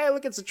was like, hey,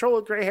 look, it's a troll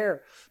with gray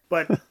hair.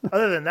 But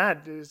other than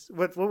that,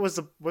 what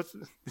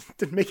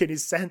didn't make any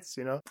sense,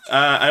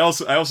 I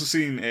also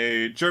seen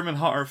a German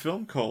horror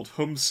film called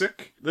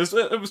Homesick.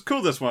 It was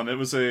cool, this one. It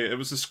was a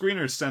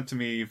screener sent to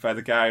me by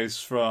the guys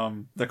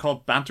from, they're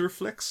called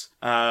Banterflix.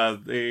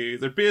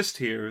 They're based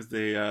here.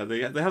 They have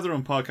their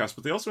own podcast,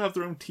 but they also have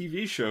their own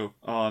TV show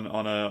on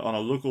a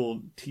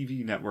local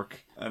TV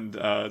network. And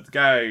the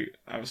guy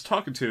I was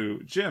talking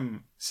to,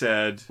 Jim,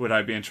 said, would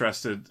I be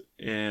interested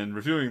in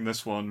reviewing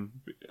this one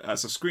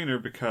as a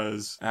screener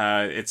because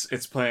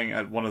it's playing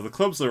at one of the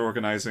clubs they're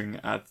organizing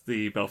at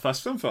the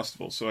Belfast Film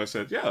Festival. So I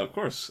said, yeah, of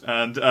course.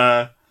 And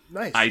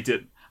nice. I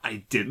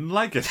didn't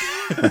like it.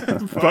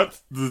 But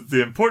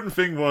the important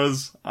thing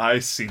was I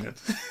seen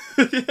it.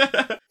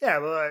 Yeah,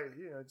 well,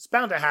 it's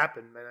bound to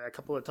happen, man. A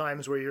couple of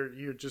times where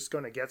you're just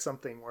going to get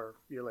something where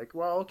you're like,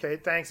 well, okay,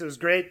 thanks, it was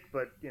great,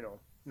 but,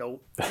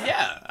 no.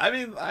 Yeah, I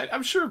mean,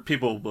 I'm sure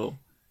people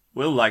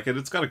will like it.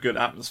 It's got a good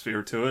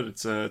atmosphere to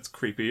it. It's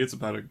creepy. It's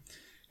about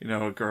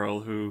a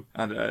girl who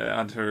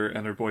and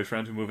her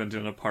boyfriend who move into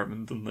an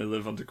apartment and they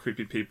live under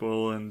creepy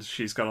people, and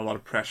she's got a lot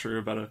of pressure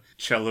about a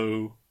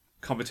cello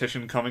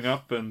competition coming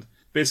up, and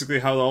basically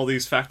how all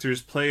these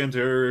factors play into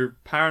her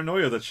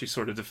paranoia that she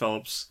sort of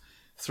develops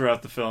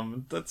throughout the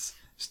film. There's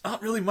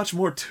not really much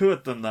more to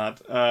it than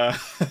that.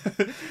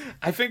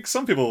 I think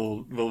some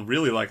people will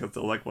really like it.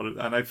 They'll like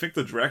and I think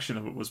the direction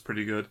of it was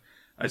pretty good.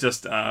 I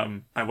just,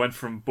 I went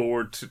from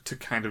bored to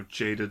kind of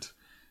jaded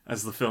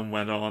as the film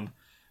went on,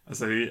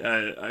 as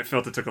I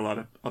felt it took a lot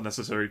of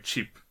unnecessary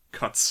cheap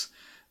cuts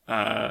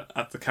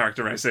at the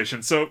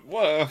characterization. So,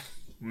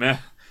 meh.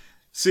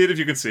 See it if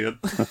you can see it.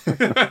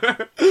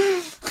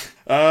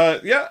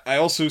 I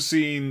also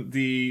seen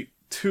the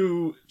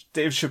 2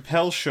 Dave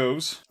Chappelle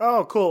shows.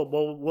 Oh, cool.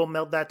 Well, we'll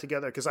meld that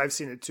together because I've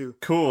seen it too.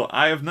 Cool.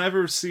 I have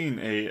never seen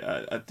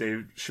a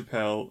Dave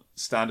Chappelle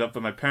stand-up,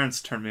 but my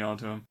parents turned me on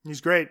to him.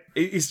 He's great.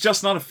 He's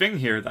just not a thing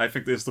here. I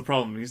think is the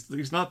problem.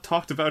 He's not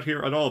talked about here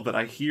at all, but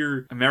I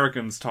hear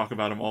Americans talk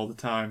about him all the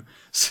time.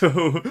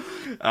 So,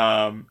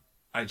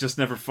 I just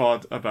never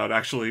thought about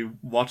actually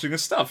watching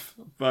his stuff,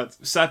 but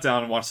sat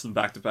down and watched them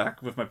back to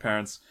back with my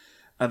parents,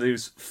 and it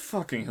was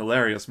fucking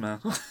hilarious,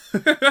 man.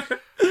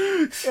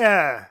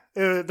 Yeah,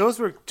 those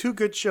were 2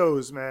 good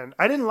shows, man.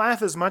 I didn't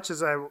laugh as much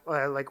as I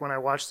like when I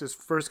watched this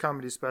first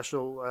comedy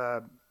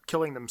special,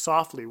 Killing Them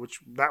Softly,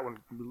 which that one,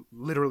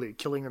 literally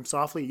Killing Them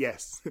Softly,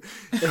 yes.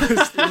 It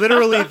was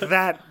literally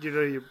that,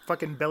 your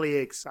fucking belly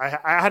aches. I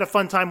had a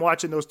fun time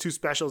watching those 2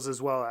 specials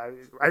as well. I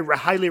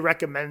highly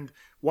recommend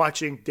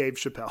watching Dave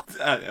Chappelle.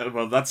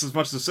 Well, that's as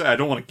much to say. I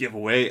don't want to give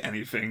away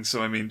anything,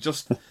 so I mean,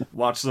 just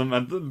watch them,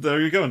 and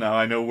there you go. Now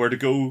I know where to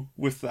go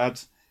with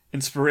that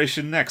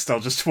inspiration next. I'll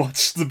just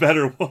watch the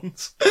better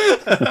ones.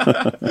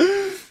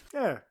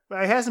 Yeah,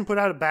 he hasn't put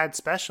out a bad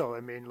special. I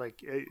mean,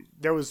 like,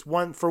 there was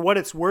one, For What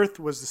It's Worth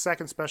was the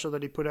second special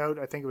that he put out.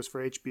 I think it was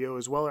for HBO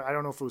as well. I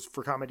don't know if it was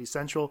for Comedy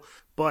Central,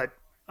 but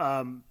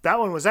that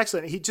one was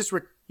excellent. He just,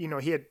 he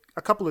had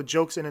a couple of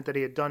jokes in it that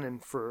he had done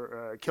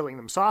for Killing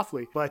Them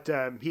Softly, but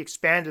he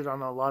expanded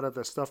on a lot of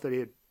the stuff that he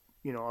had,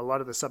 a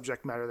lot of the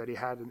subject matter that he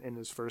had in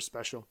his first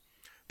special.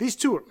 These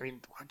two,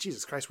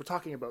 Jesus Christ, we're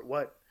talking about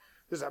what?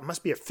 There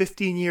must be a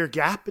 15-year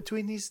gap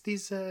between these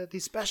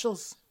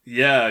specials.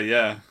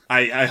 Yeah.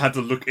 I had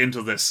to look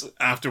into this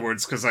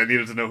afterwards because I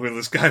needed to know who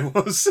this guy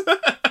was.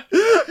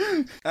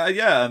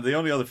 And the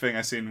only other thing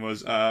I seen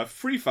was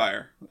Free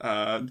Fire.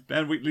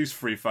 Ben Wheatley's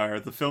Free Fire,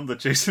 the film that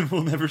Jason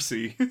will never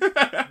see.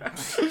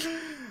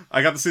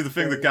 I got to see the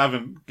thing that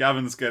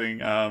Gavin's getting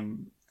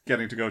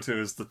to go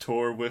to, is the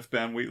tour with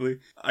Ben Wheatley.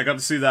 I got to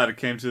see that. It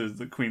came to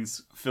the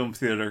Queen's Film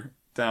Theatre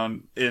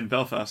down in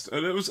Belfast,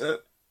 and it was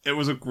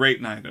a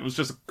great night. It was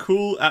just a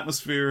cool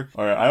atmosphere.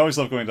 I always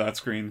love going to that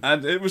screen,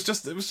 and it was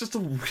just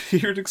a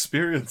weird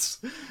experience.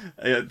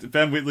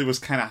 Ben Wheatley was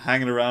kind of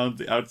hanging around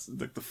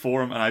the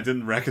forum, and I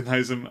didn't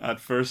recognize him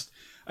at first.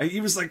 He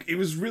was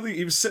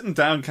sitting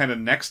down kind of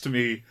next to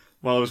me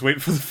while I was waiting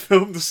for the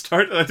film to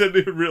start, and I didn't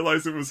even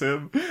realize it was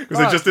him because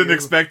I just didn't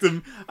expect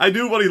him. I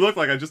knew what he looked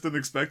like. I just didn't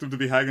expect him to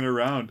be hanging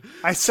around.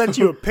 I sent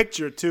you a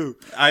picture too.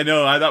 I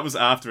know. That was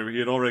after he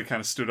had already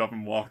kind of stood up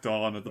and walked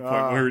on at the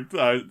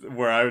point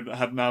where I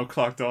had now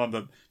clocked on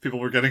that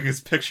people were getting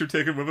his picture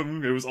taken with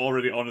him. It was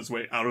already on his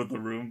way out of the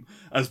room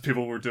as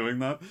people were doing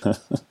that.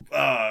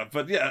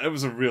 But yeah, it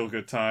was a real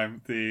good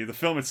time. The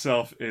film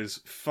itself is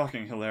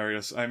fucking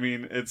hilarious. I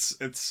mean,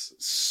 it's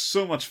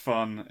so much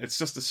fun. It's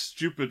just a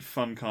stupid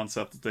fun concept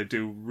that they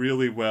do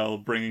really well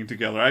bringing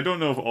together. I don't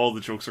know if all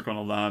the jokes are going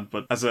to land,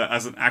 but as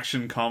an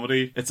action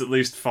comedy, it's at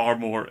least far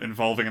more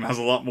involving and has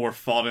a lot more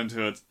thought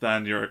into it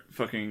than your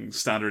fucking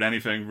standard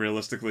anything,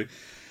 realistically.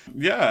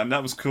 Yeah, and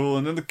that was cool.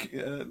 And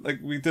then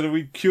we did a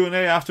wee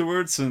Q&A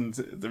afterwards, and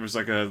there was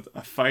like a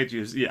fight.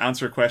 You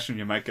answer a question,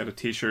 you might get a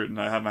t-shirt, and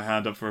I had my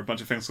hand up for a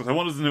bunch of things because I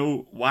wanted to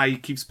know why he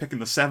keeps picking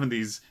the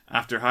 70s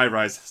after High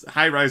Rise.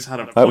 High Rise had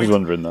a point. I was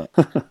wondering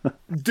that.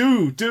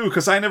 do,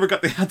 because I never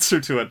got the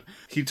answer to it.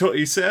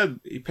 He said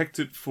he picked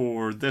it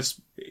for this.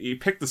 He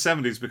picked the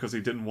 70s because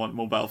he didn't want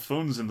mobile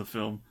phones in the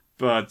film,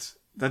 but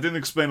that didn't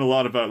explain a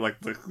lot about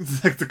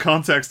the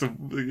context of,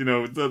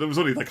 there was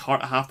only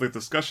half the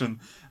discussion,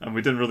 and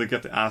we didn't really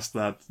get to ask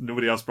that.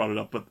 Nobody else brought it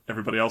up, but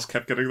everybody else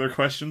kept getting their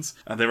questions,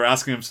 and they were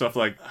asking him stuff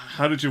like,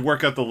 how did you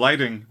work out the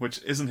lighting,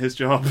 which isn't his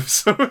job.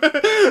 So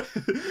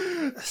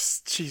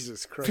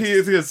Jesus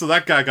Christ. So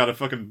that guy got a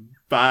fucking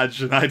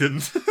badge and I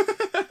didn't.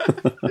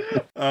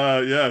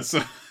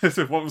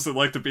 So what was it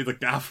like to be the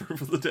gaffer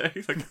for the day?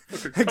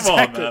 Come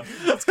on, man.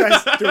 This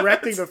guy's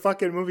directing the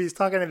fucking movie. He's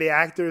talking to the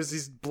actors.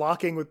 He's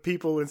blocking with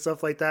people and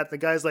stuff like that. The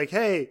guy's like,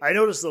 hey, I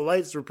noticed the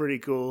lights were pretty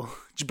cool.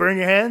 Did you burn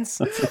your hands?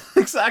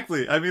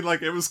 Exactly. I mean,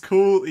 it was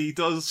cool. He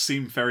does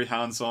seem very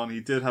hands-on. He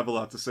did have a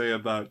lot to say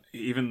about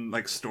even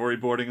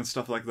storyboarding and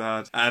stuff like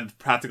that, and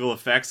practical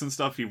effects and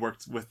stuff. He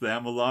worked with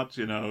them a lot,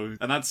 and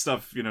that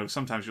stuff,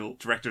 sometimes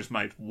directors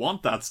might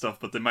want that stuff,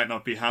 but they might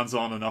not be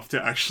hands-on enough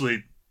to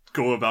actually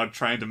go about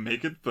trying to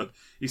make it. But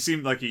he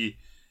seemed like he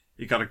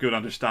got a good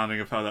understanding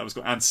of how that was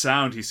going. And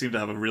sound, he seemed to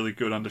have a really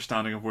good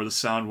understanding of where the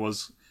sound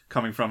was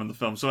coming from in the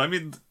film. So I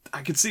mean,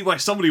 I could see why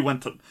somebody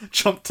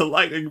jumped to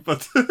lighting,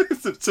 but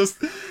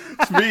it's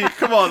me.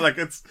 Come on,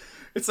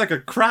 it's like a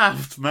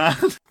craft, man.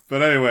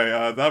 But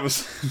anyway, that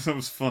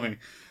was funny.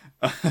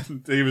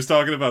 He was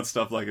talking about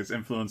stuff like his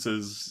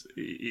influences.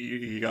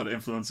 He got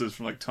influences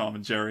from Tom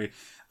and Jerry.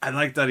 I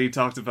like that he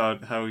talked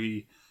about how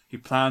he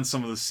planned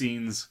some of the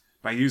scenes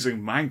by using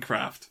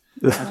Minecraft.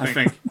 I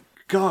think,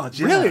 God,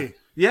 yeah. Really?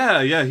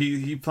 Yeah.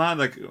 He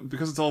planned,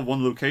 because it's all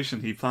one location,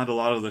 he planned a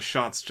lot of the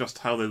shots just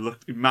how they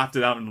looked. He mapped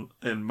it out in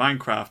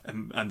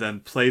Minecraft and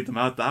then played them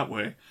out that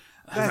way.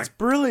 That's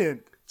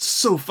brilliant.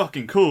 So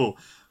fucking cool.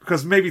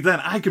 Because maybe then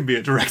I can be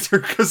a director,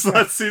 because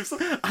that seems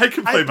I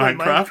can play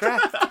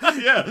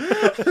Minecraft. Yeah.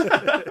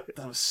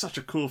 That was such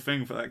a cool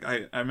thing.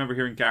 I remember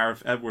hearing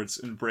Gareth Edwards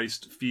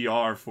embraced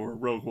VR for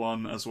Rogue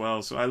One as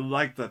well. So I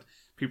like that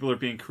people are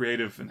being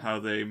creative in how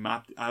they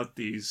map out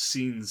these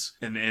scenes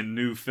in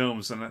new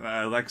films, and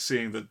I like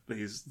seeing that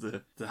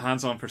the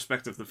hands-on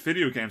perspective that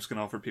video games can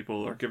offer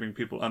people are giving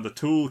people, and the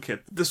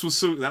toolkit.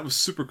 That was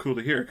super cool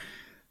to hear.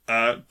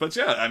 But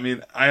yeah, I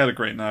mean, I had a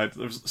great night.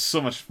 There's so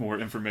much more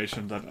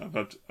information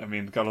but I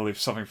mean, gotta leave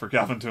something for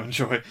Gavin to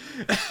enjoy.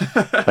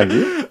 Thank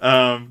you.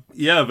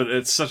 Yeah, but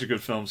it's such a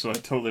good film, so I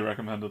totally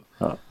recommend it.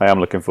 I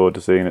am looking forward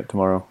to seeing it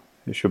tomorrow.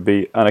 It should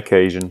be an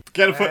occasion.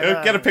 Get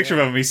a picture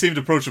of him. He seemed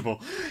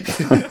approachable.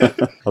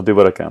 I'll do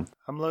what I can.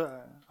 I'm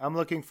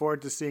looking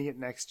forward to seeing it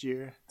next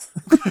year.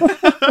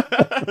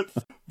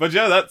 But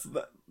yeah,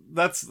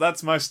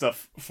 that's my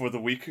stuff for the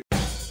week.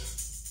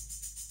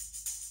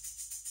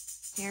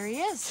 Here he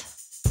is.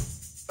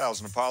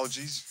 1,000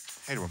 apologies.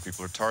 Hate it when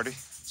people are tardy.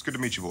 It's good to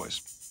meet you boys.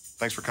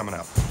 Thanks for coming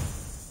out.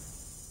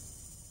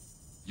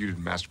 You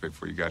didn't masturbate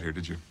before you got here,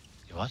 did you?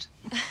 You what?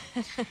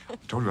 I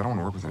told you I don't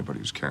want to work with anybody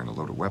who's carrying a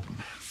loaded weapon.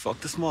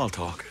 Fuck the small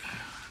talk.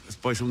 Let's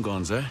buy some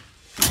guns, eh?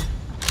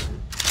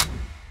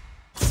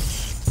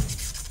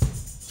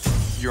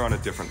 You're on a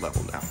different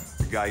level now.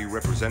 The guy who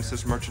represents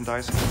this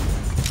merchandise,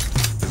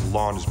 his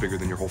lawn is bigger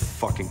than your whole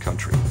fucking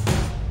country.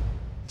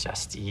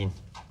 Justine.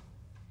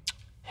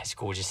 As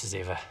gorgeous as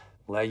ever.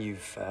 Well,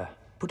 you've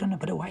put on a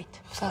bit of weight.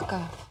 Fuck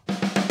off.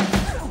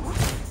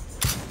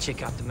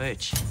 Check out the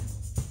merch.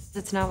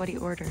 That's not what he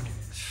ordered.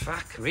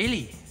 Fuck,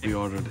 really? We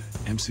ordered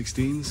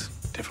M16s,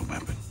 different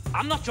weapon.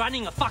 I'm not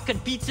running a fucking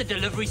pizza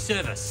delivery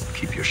service.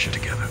 Keep your shit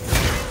together.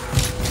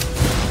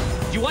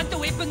 You want the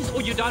weapons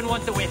or you don't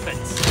want the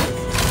weapons?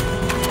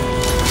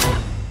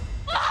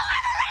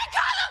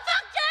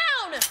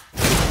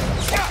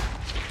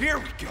 Here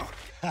we go.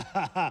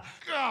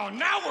 Oh,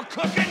 now we're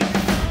cooking.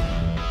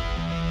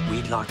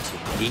 We'd like to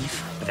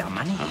leave with our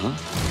money.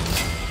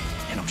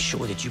 And I'm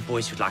sure that you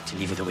boys would like to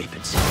leave with the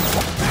weapons.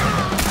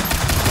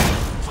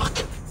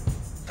 Fuck.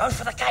 Go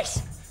for the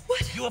case.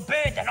 What? You're a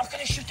bird. They're not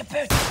going to shoot the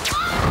bird.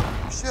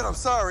 Shit, I'm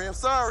sorry.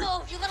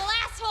 Oh, you little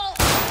asshole!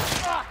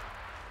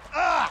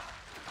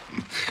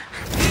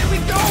 Here we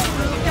go.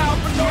 Look out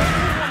for no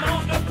I'm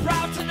on the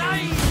proud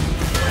tonight.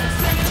 When I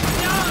sing it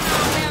down,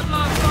 I'll have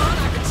my fun.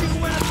 I can chew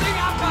anything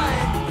I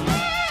bite.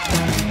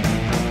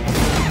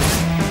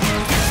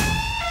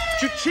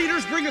 You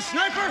cheaters bring a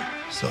sniper?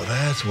 So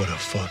that's what a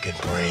fucking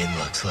brain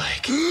looks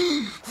like.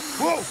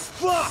 Whoa,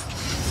 fuck!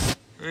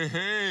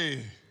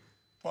 Hey,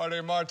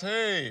 Party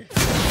Marte.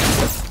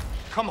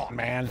 Come on,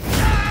 man.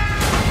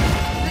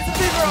 It's a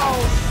Figaro!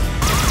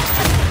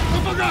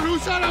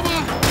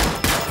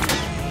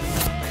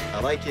 I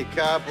like your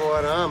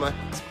cardboard armor.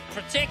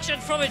 Protection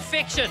from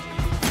infection.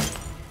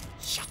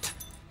 Shut.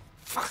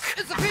 Fuck.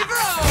 It's a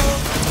Figaro!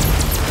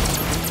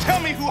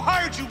 Tell me who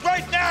hired you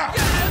right now!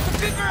 Yeah, it's a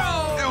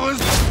Figaro! It was...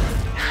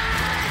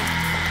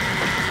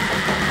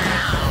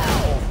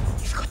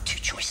 You've got two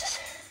choices.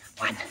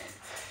 One,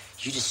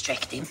 you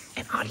distract him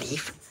and I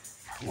leave.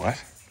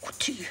 What? Or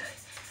two,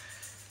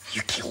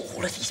 you kill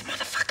all of these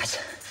motherfuckers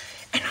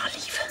and I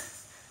leave.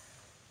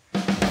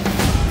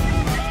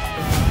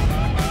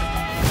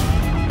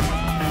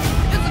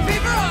 It's a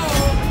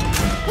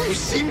Figaro! You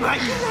seem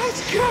like a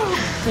nice girl.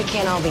 We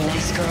can't all be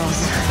nice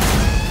girls.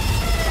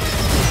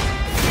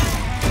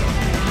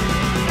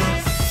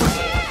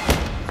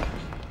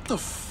 The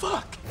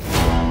fuck?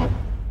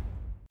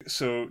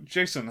 So,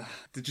 Jason,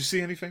 did you see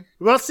anything?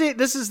 Well, see,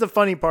 this is the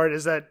funny part,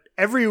 is that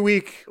every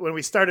week when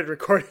we started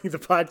recording the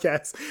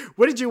podcast,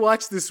 what did you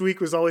watch this week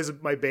was always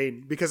my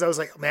bane, because I was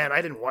like, man,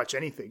 I didn't watch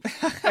anything.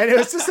 And it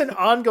was just an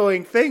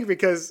ongoing thing,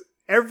 because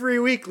every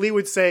week Lee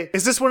would say,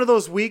 is this one of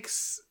those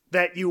weeks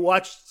that you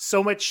watched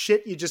so much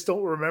shit you just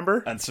don't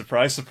remember? And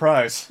surprise,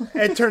 surprise.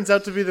 It turns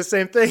out to be the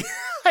same thing.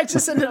 I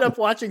just ended up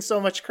watching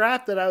so much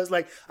crap that I was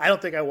like, I don't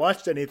think I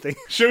watched anything.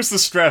 Shows the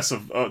stress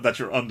of that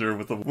you're under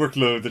with the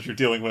workload that you're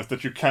dealing with,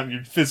 that you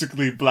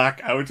physically black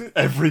out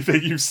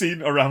everything you've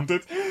seen around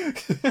it.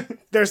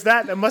 There's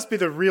that. That must be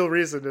the real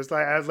reason. It's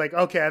like, I was like,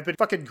 okay, I've been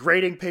fucking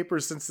grading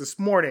papers since this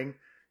morning.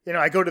 You know,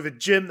 I go to the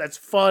gym, that's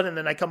fun, and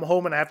then I come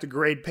home and I have to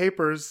grade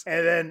papers.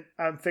 And then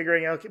I'm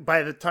figuring out,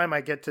 by the time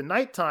I get to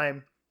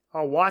nighttime,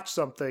 I'll watch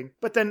something,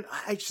 but then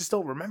I just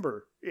don't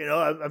remember. You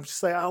know, I'm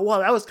just like, oh, well,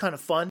 that was kind of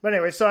fun. But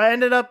anyway, so I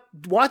ended up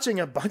watching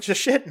a bunch of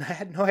shit, and I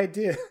had no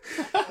idea.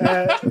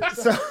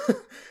 So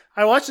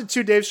I watched the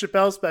 2 Dave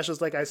Chappelle specials,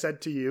 like I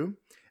said to you.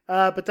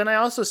 But then I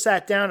also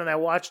sat down and I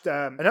watched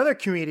another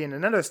comedian,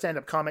 another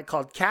stand-up comic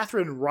called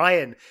Catherine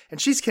Ryan,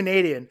 and she's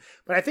Canadian,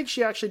 but I think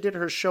she actually did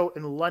her show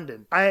in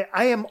London. I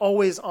am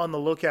always on the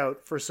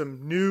lookout for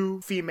some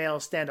new female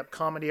stand-up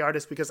comedy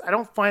artists, because I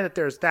don't find that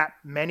there's that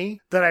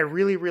many that I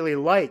really, really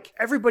like.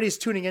 Everybody's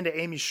tuning into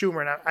Amy Schumer,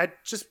 and I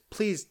just,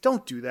 please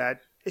don't do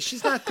that.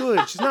 She's not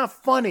good. She's not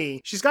funny.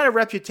 She's got a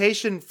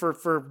reputation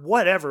for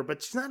whatever,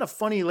 but she's not a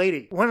funny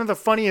lady. One of the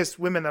funniest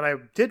women that I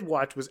did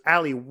watch was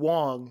Ali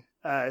Wong.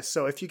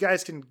 So if you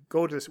guys can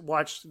go to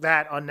watch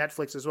that on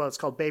Netflix as well, it's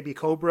called Baby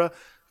Cobra.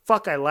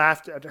 Fuck, I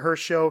laughed at her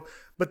show.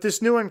 But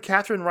this new one,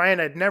 Catherine Ryan,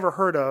 I'd never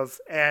heard of,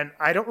 and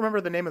I don't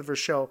remember the name of her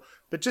show,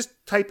 but just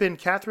type in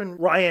Catherine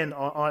Ryan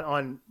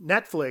on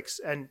Netflix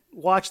and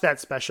watch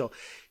that special.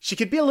 She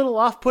could be a little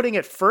off-putting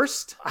at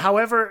first.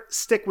 However,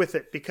 stick with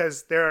it,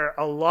 because there are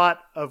a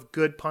lot of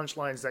good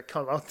punchlines that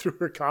come out through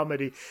her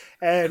comedy.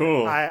 And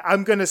cool.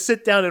 I'm going to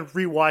sit down and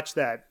rewatch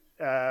that.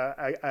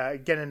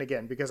 Again and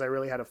again, because I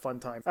really had a fun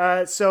time.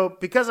 So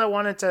because I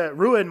wanted to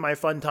ruin my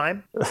fun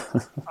time,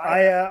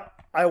 I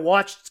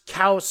watched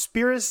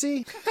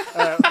Cowspiracy.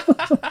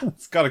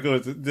 It's got to go.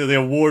 The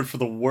award for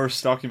the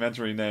worst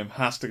documentary name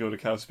has to go to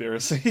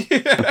Cowspiracy.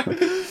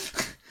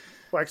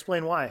 Well,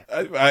 explain why.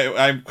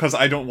 Because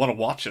I don't want to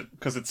watch it,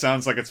 because it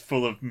sounds like it's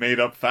full of made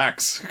up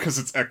facts, because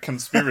it's a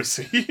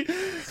conspiracy.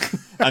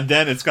 And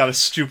then it's got a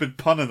stupid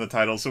pun in the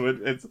title, so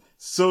it's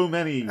so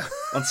many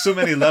on so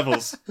many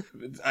levels.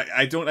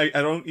 I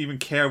don't even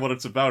care what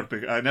it's about.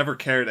 I never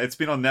cared. It's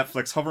been on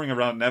Netflix, hovering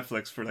around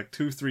Netflix for like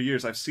 2-3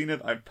 years. I've seen it.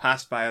 I've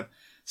passed by it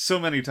so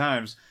many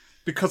times.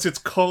 Because it's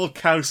called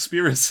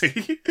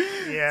Cowspiracy.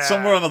 Yeah.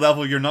 Somewhere on the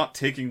level, you're not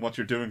taking what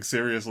you're doing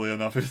seriously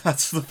enough if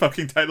that's the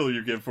fucking title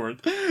you give for it.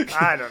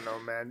 I don't know,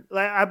 man.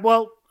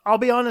 Well, I'll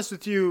be honest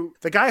with you.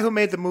 The guy who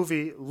made the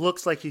movie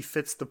looks like he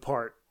fits the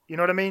part. You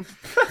know what I mean?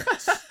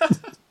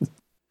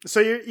 So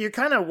you're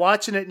kind of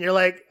watching it and you're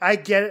like, I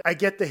get it. I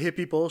get the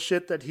hippie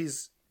bullshit that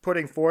he's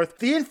putting forth.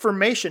 The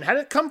information, had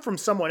it come from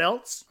someone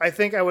else, I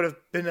think I would have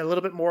been a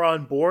little bit more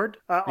on board.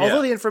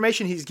 Although the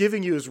information he's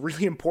giving you is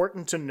really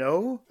important to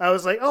know, I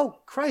was like, oh,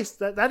 Christ,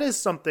 that is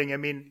something. I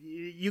mean,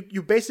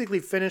 you basically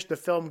finished the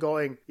film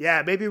going,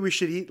 yeah, maybe we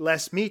should eat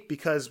less meat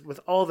because with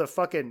all the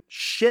fucking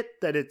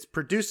shit that it's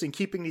producing,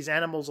 keeping these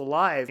animals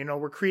alive,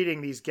 we're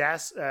creating these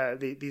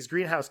these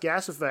greenhouse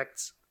gas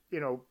effects,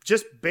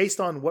 just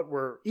based on what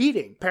we're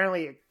eating.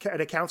 Apparently,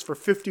 it accounts for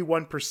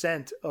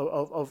 51%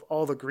 of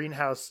all the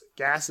greenhouse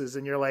gases.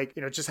 And you're like,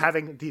 just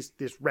having this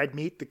red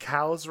meat, the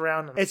cows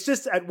around. It's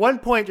just at one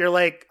point, you're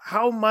like,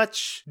 how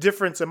much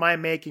difference am I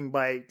making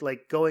by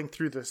like going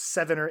through the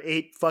 7 or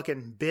 8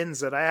 fucking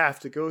bins that I have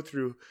to go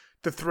through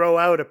to throw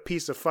out a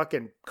piece of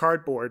fucking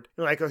cardboard?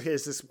 You're like, okay,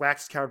 is this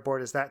waxed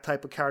cardboard? Is that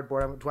type of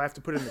cardboard? Do I have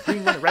to put it in the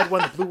green one, the red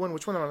one, the blue one?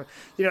 Which one am I?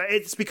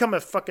 It's become a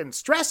fucking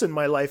stress in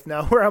my life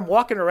now where I'm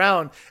walking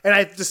around and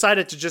I've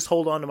decided to just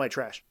hold on to my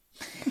trash.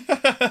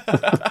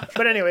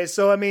 But anyway,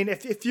 so I mean,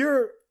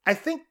 I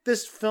think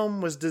this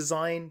film was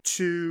designed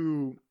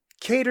to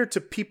cater to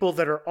people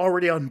that are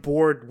already on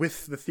board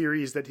with the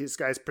theories that this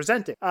guy's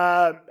presenting.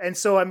 And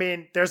so, I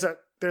mean,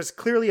 there's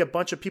clearly a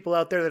bunch of people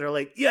out there that are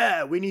like,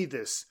 yeah, we need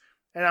this.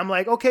 And I'm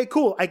like, okay,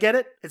 cool. I get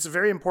it. It's a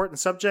very important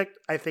subject.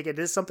 I think it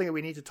is something that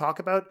we need to talk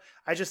about.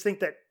 I just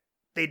think that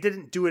they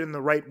didn't do it in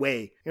the right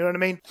way. You know what I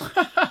mean?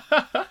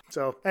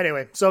 So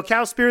anyway,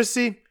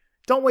 Cowspiracy,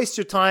 don't waste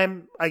your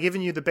time. I've given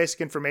you the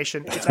basic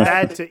information. It's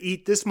bad to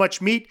eat this much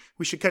meat.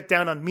 We should cut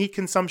down on meat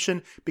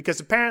consumption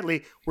because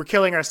apparently we're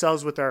killing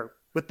ourselves with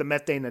the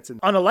methane that's in.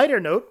 On a lighter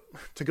note,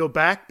 to go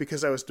back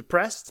because I was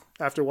depressed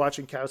after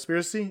watching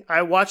Cowspiracy,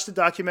 I watched a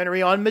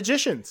documentary on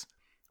magicians,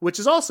 which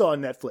is also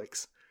on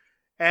Netflix.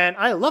 And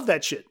I love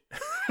that shit.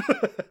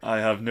 I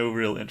have no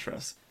real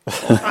interest.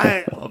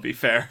 I'll be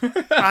fair.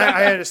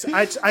 I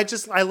understand.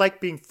 I like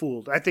being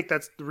fooled. I think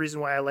that's the reason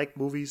why I like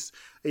movies.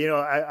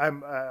 I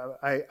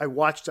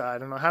watched I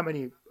don't know how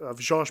many of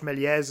Georges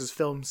Méliès's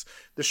films,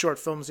 the short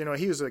films.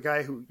 He was a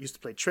guy who used to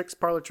play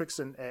parlor tricks,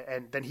 and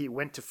then he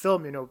went to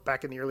film.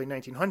 Back in the early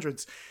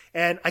 1900s.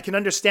 And I can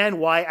understand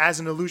why, as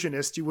an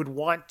illusionist, you would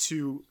want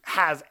to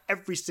have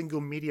every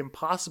single medium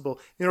possible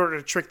in order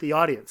to trick the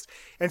audience.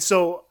 And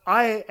so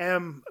I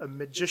am a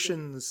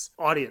magician's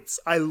audience.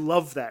 I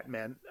love that,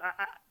 man.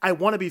 I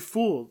want to be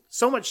fooled.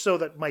 So much so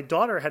that my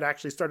daughter had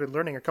actually started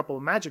learning a couple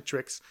of magic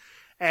tricks.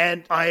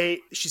 And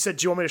she said,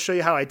 do you want me to show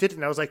you how I did it?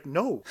 And I was like,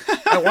 no,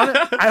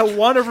 I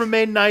want to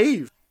remain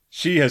naive.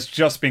 She has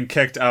just been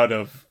kicked out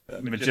of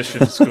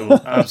magician school.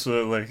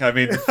 Absolutely. I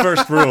mean, the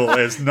first rule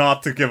is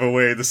not to give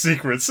away the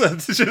secrets.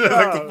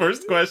 The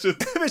first question.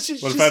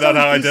 She's find out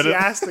how I did it.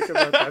 Enthusiastic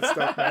about that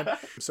stuff, man.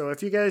 So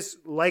if you guys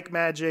like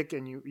magic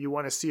and you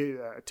want to see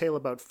a tale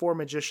about 4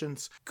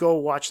 magicians, go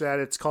watch that.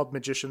 It's called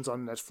Magicians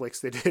on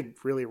Netflix. They didn't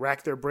really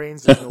rack their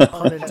brains. There's no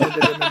pun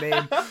intended in the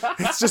name.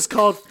 It's just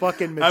called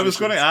fucking Magicians. I was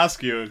going to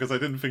ask you because I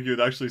didn't think you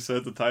had actually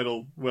said the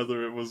title,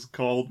 whether it was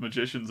called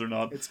Magicians or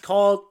not. It's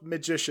called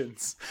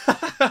Magicians.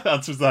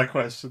 Answers that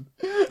question.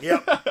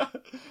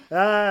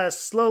 Yep.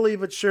 Slowly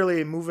but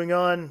surely moving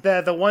on.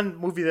 The one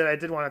movie that I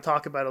did want to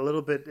talk about a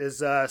little bit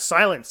is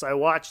Silence.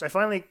 I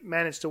finally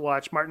managed to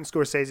watch Martin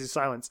Scorsese's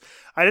Silence.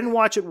 I didn't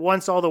watch it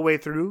once all the way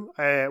through.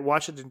 I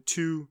watched it in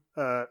 2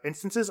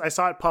 instances. I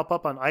saw it pop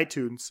up on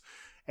iTunes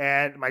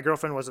and my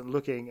girlfriend wasn't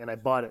looking and I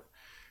bought it.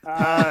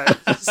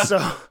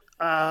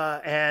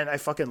 And I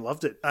fucking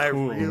loved it. I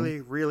really,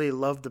 really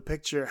loved the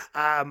picture.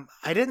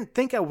 I didn't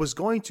think I was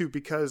going to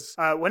because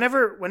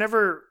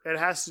whenever it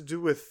has to do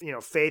with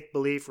faith,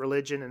 belief,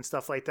 religion, and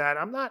stuff like that,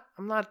 I'm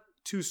not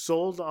too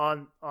sold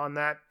on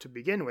that to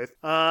begin with.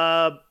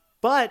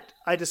 But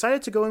I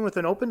decided to go in with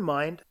an open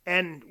mind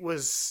and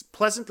was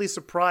pleasantly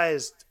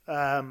surprised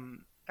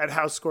at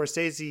how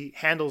Scorsese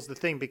handles the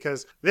thing,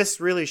 because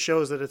this really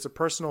shows that it's a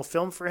personal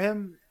film for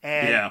him.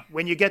 And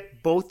when you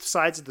get both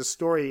sides of the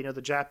story,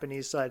 the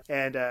Japanese side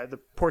and the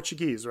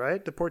Portuguese,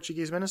 right? The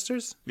Portuguese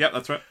ministers. Yeah,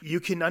 that's right. You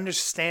can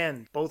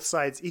understand both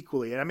sides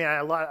equally. And I mean,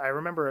 I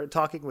remember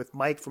talking with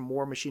Mike from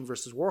War Machine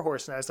versus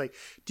Warhorse, and I was like,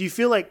 do you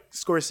feel like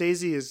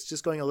Scorsese is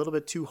just going a little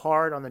bit too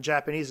hard on the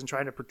Japanese and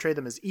trying to portray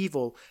them as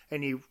evil?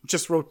 And he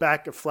just wrote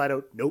back a flat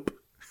out, nope.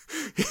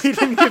 He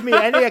didn't give me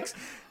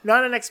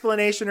not an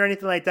explanation or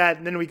anything like that.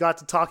 And then we got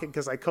to talking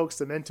because I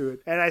coaxed him into it.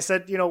 And I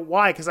said,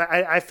 why? Because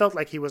I felt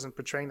like he wasn't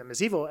portraying them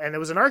as evil. And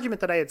there was an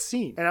argument that I had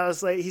seen. And I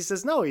was like, he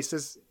says, no. He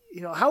says,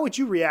 how would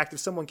you react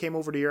if someone came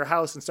over to your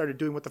house and started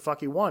doing what the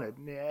fuck he wanted?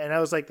 And I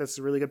was like, that's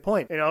a really good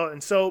point.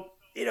 And so,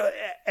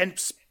 and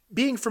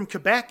being from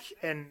Quebec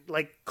and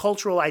like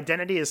cultural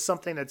identity is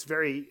something that's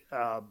very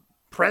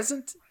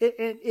present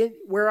in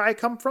where I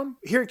come from.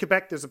 Here in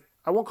Quebec, there's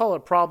I won't call it a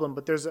problem,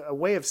 but there's a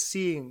way of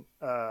seeing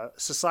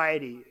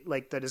society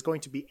like that is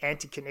going to be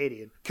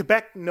anti-Canadian.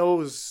 Quebec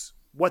knows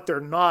what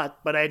they're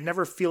not, but I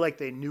never feel like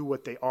they knew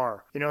what they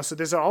are. So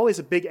there's always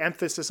a big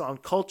emphasis on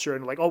culture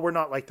and like, oh, we're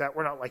not like that,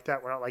 we're not like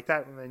that, we're not like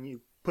that. And then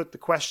you put the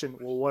question,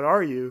 well, what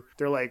are you?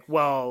 They're like,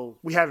 well,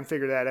 we haven't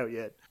figured that out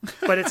yet.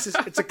 But it's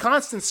a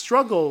constant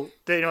struggle.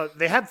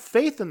 They have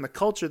faith in the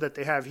culture that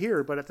they have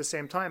here, but at the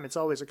same time, it's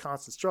always a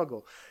constant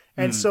struggle.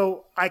 And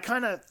so I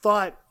kind of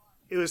thought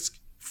it was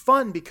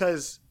fun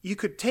because you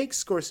could take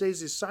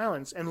Scorsese's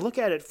Silence and look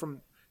at it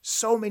from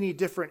so many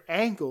different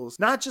angles,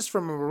 not just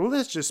from a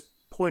religious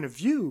point of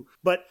view,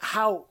 but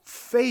how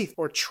faith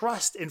or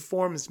trust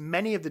informs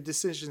many of the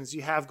decisions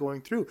you have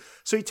going through.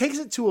 So he takes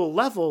it to a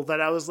level that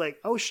I was like,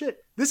 oh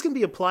shit, this can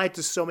be applied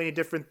to so many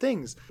different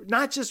things,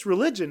 not just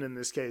religion in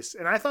this case.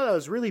 And I thought that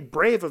was really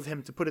brave of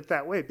him to put it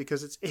that way,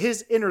 because it's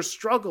his inner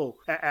struggle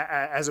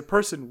as a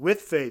person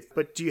with faith.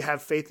 But do you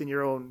have faith in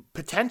your own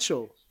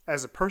potential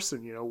as a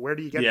person? Where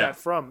do you get that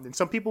from? And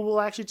some people will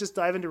actually just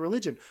dive into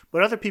religion,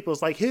 but other people,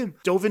 like him,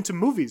 dove into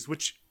movies,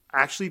 which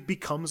actually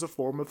becomes a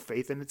form of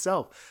faith in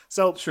itself.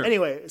 So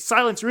anyway,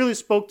 Silence really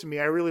spoke to me.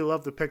 I really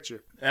love the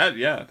picture.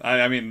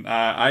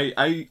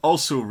 I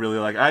also really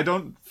like, I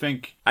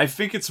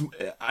think it's,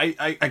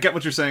 I get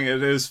what you're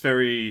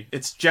saying.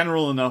 It's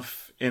general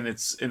enough in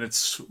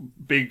its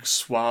big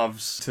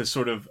swaths to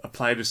sort of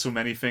apply to so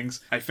many things.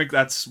 I think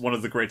that's one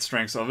of the great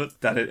strengths of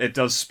it, that it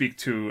does speak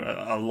to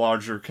a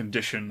larger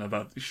condition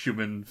about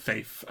human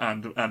faith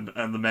and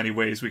the many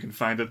ways we can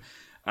find it.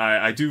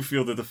 I do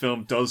feel that the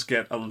film does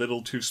get a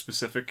little too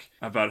specific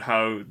about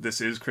how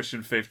this is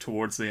Christian faith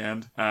towards the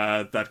end.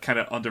 That kind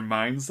of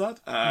undermines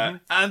that.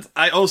 And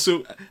I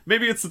also,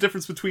 maybe it's the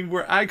difference between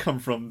where I come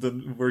from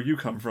than where you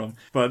come from,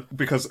 but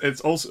because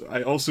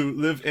I also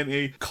live in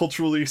a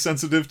culturally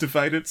sensitive,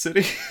 divided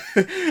city.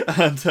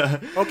 And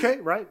okay,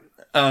 right.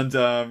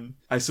 And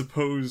I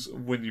suppose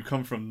when you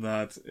come from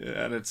that,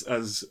 and it's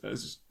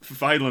as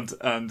violent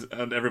and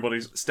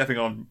everybody's stepping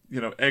on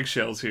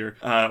eggshells here,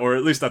 or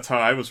at least that's how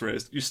I was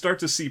raised, you start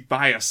to see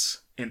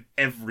bias in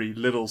every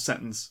little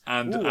sentence,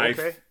 and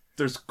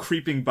there's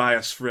creeping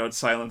bias throughout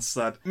Silence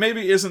that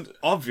maybe isn't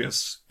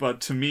obvious,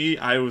 but to me,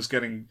 I was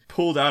getting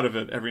pulled out of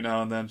it every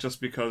now and then just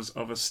because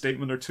of a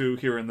statement or two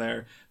here and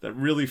there that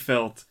really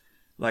felt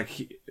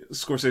like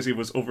Scorsese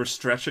was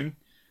overstretching.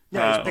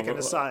 Yeah, he's picking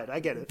a side.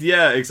 I get it.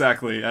 Yeah,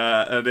 exactly.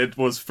 And it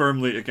was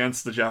firmly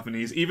against the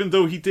Japanese. Even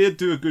though he did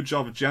do a good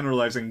job of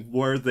generalizing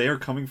where they're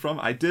coming from,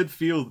 I did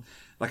feel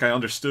like I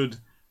understood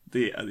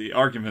the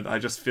argument. I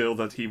just feel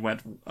that he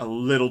went a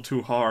little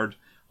too hard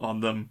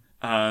on them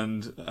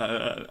and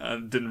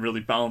didn't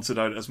really balance it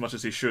out as much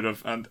as he should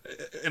have. And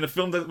in a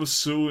film that was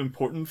so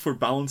important for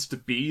balance to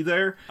be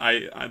there,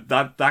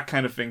 that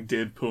kind of thing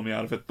did pull me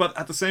out of it. But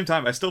at the same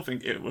time, I still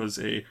think it was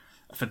a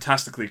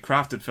fantastically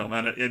crafted film,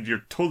 and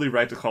you're totally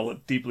right to call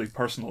it deeply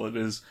personal. It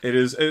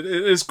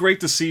is great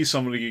to see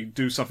somebody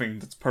do something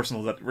that's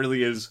personal that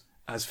really is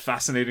as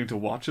fascinating to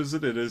watch as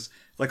it is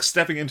like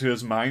stepping into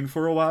his mind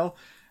for a while.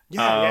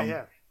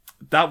 Yeah.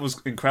 That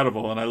was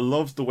incredible, and I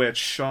loved the way it's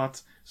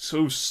shot.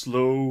 So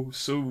slow,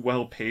 so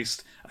well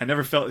paced. I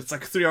never felt, it's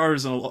like 3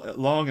 hours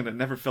long and it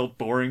never felt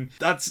boring.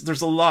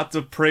 There's a lot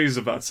to praise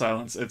about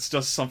Silence. It's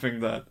just something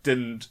that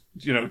didn't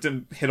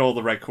hit all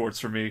the right chords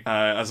for me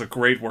as a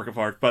great work of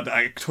art, but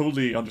I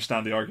totally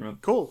understand the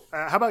argument. Cool.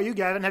 How about you,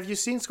 Gavin? Have you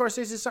seen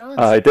Scorsese's Silence?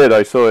 I did.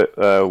 I saw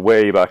it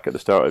way back at the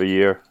start of the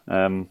year,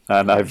 and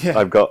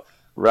I've got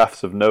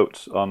rafts of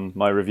notes on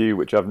my review,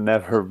 which I've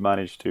never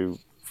managed to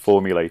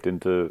formulate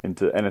into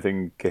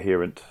anything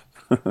coherent.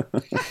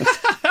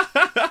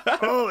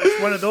 Oh,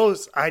 it's one of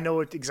those. I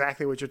know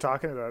exactly what you're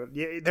talking about.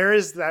 Yeah, there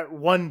is that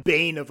one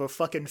bane of a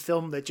fucking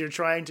film that you're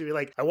trying to be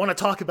like, I want to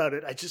talk about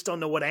it, I just don't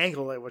know what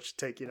angle I should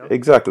take,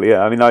 Exactly,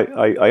 yeah. I mean,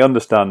 I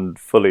understand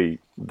fully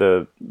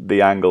the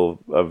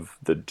angle of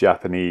the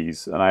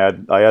Japanese, and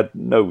I had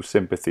no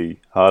sympathy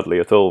hardly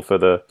at all for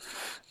the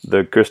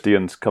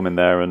Christians coming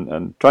there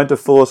and trying to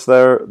force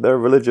their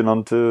religion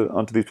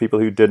onto these people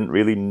who didn't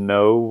really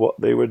know what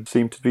they would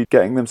seem to be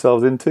getting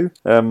themselves into.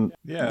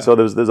 So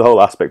there's a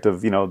whole aspect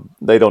of,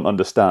 they don't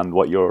understand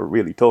what you're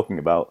really talking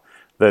about.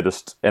 They're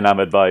just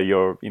enamored by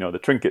your, the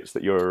trinkets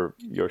that you're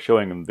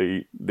showing them,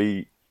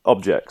 the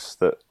objects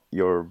that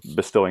you're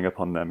bestowing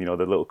upon them, the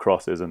little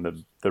crosses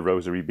and the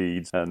rosary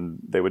beads, and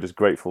they were just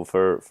grateful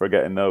for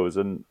getting those.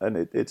 And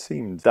it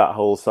seemed that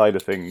whole side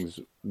of things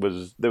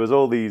there was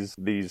all these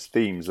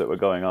themes that were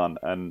going on,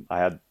 and I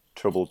had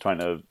trouble trying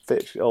to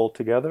fit it all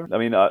together. I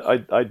mean,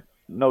 I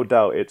no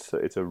doubt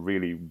it's a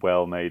really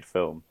well made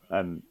film,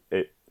 and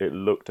it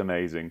looked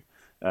amazing,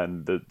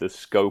 and the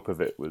scope of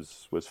it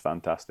was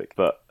fantastic.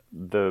 But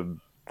the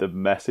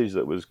message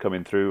that was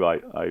coming through,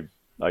 I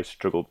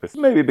struggled with,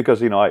 maybe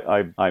because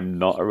I'm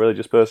not a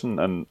religious person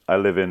and I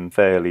live in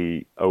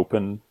fairly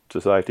open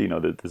society.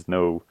 There's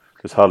no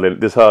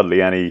There's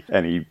hardly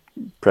any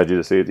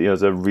prejudice.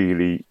 It's a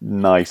really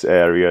nice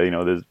area.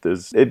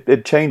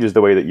 It changes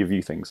the way that you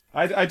view things.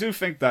 I do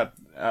think that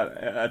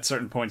at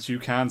certain points you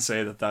can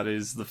say that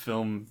is the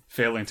film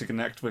failing to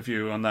connect with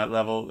you on that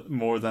level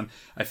more than...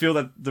 I feel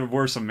that there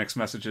were some mixed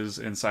messages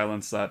in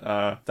Silence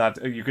that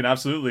you can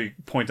absolutely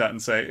point at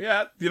and say,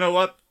 yeah, you know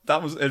what,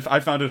 I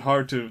found it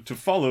hard to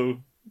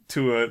follow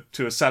to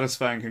a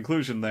satisfying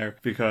conclusion there,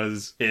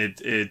 because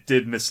it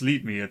did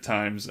mislead me at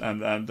times,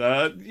 and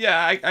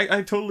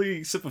I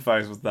totally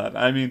sympathize with that.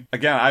 I mean,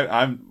 again,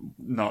 I'm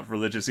not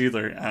religious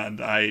either,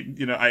 and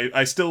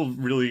I still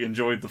really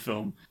enjoyed the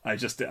film. I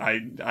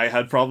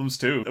had problems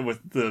too with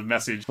the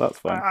message. That's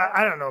fine.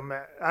 I don't know,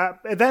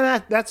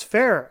 man. That's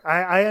fair.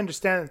 I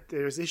understand that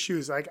there's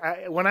issues. Like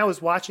when I was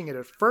watching it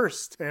at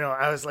first,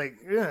 I was like,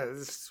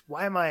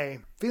 why am I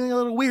feeling a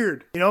little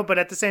weird? But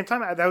at the same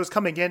time, I was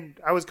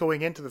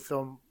going into the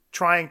film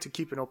trying to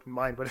keep an open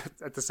mind, but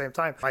at the same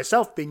time,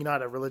 myself being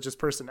not a religious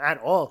person at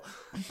all,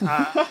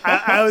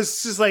 I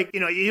was just like,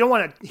 you don't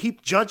want to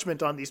heap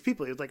judgment on these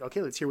people. You're like,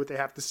 okay, let's hear what they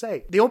have to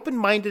say. The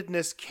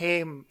open-mindedness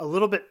came a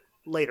little bit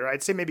later.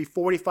 I'd say maybe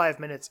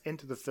 45 minutes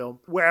into the film,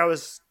 where I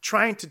was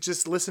trying to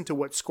just listen to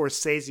what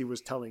Scorsese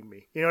was telling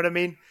me. You know what I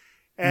mean?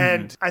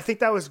 And I think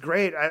that was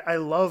great. I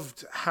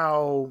loved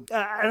how,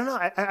 I don't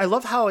know, I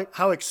love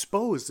how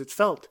exposed it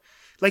felt.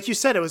 Like you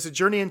said, it was a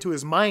journey into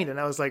his mind, and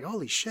I was like,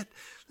 holy shit,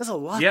 there's a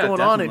lot going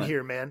on in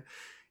here, man.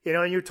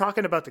 And you're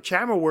talking about the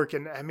camera work,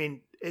 and I mean,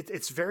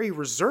 it's very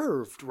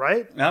reserved,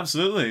 right?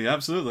 Absolutely.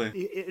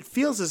 It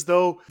feels as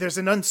though there's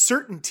an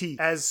uncertainty.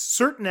 As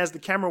certain as the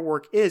camera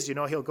work is,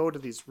 he'll go to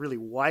these really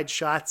wide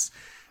shots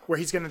where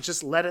he's going to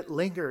just let it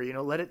linger,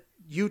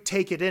 you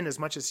take it in as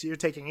much as you're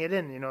taking it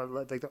in,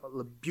 like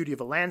the beauty of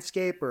a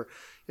landscape, or,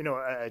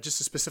 just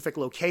a specific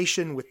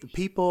location with the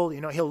people,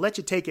 he'll let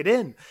you take it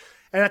in.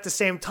 And at the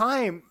same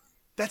time,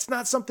 that's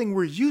not something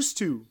we're used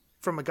to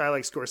from a guy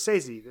like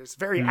Scorsese. It's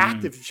very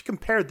active. If you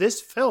compare this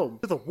film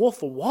to The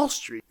Wolf of Wall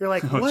Street, you're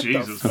like, what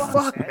the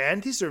fuck, man?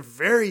 These are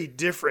very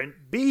different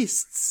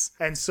beasts.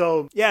 And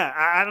so, yeah,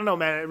 I don't know,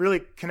 man. It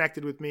really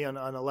connected with me on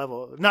a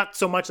level. Not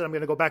so much that I'm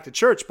going to go back to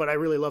church, but I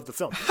really love the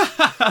film.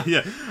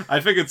 Yeah, I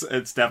think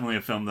it's definitely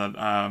a film that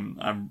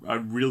I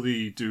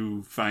really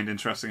do find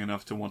interesting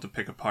enough to want to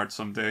pick apart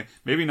someday.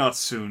 Maybe not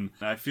soon.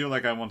 I feel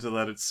like I want to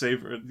let it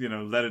savor,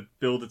 let it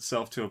build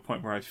itself to a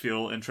point where I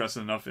feel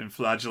interested enough in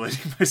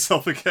flagellating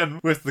myself again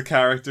with the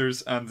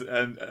characters, and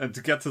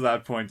to get to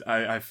that point,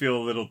 I feel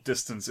a little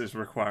distance is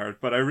required.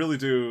 But I really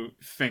do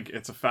think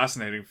it's a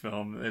fascinating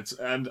film.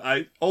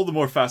 All the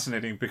more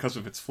fascinating because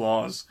of its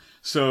flaws.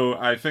 So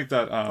I think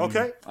that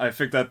I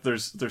think that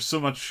there's so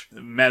much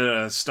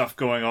meta stuff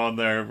going on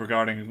there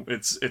regarding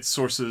its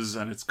sources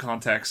and its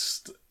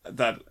context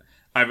that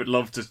I would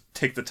love to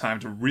take the time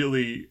to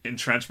really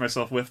entrench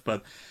myself with,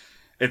 but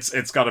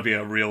it's got to be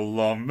a real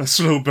long,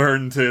 slow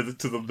burn to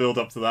the build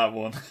up to that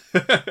one.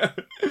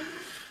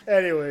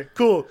 Anyway,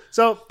 cool.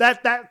 So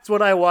that's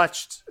what I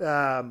watched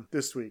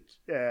this week.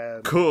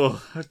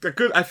 Cool.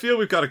 I feel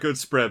we've got a good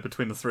spread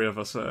between the three of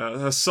us.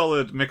 A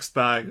solid mixed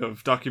bag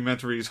of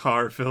documentaries,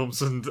 horror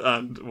films,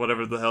 and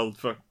whatever the hell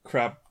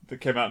crap that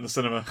came out in the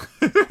cinema.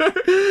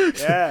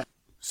 Yeah.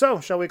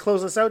 So, shall we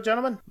close this out,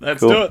 gentlemen?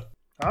 Let's do it.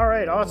 All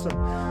right, awesome.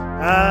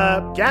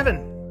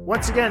 Gavin,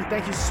 once again,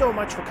 thank you so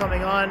much for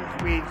coming on.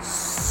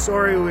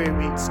 Sorry we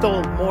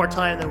stole more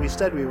time than we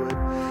said we would.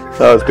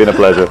 So it's been a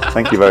pleasure.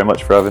 Thank you very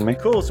much for having me.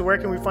 Cool. So where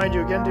can we find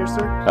you again, dear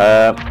sir?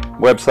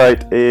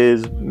 Website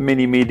is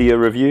Mini Media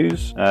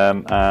Reviews,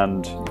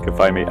 and you can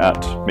find me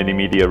at Mini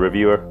Media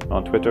Reviewer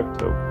on Twitter.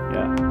 So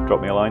yeah, drop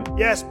me a line.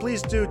 Yes,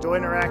 please do. Go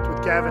interact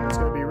with Gavin. It's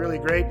going to be really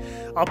great.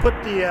 I'll put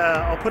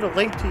a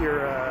link to your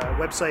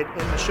website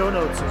in the show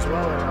notes as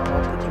well, and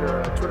I'll put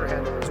your Twitter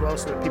handle as well,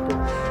 so that people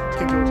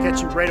can go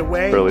get you right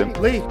away. Brilliant.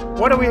 Lee,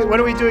 what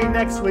are we doing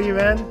next, Lee,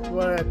 man? You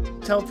want to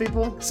tell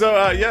people? So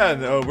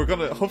we're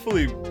gonna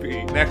hopefully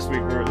be next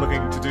week. We're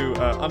looking to do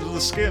Under the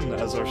Skin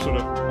as our sort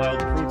of mild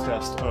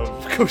protest of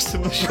Ghost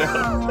in the Shell.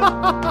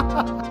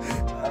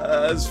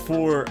 As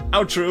for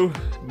outro,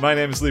 my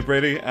name is Lee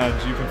Brady, and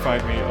you can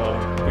find me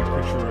on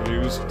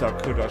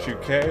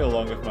bigpicturereviews.co.uk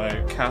along with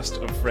my cast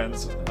of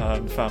friends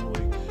and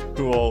family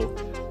who all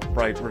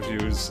write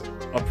reviews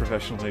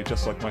unprofessionally,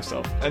 just like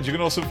myself. And you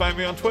can also find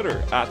me on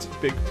Twitter at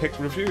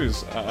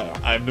BigPicReviews.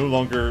 I'm no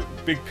longer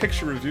Big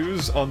Picture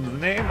Reviews on the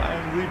name,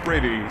 I'm Lee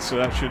Brady, so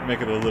that should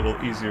make it a little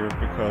easier,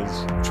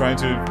 because I'm trying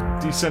to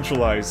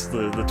decentralize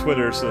the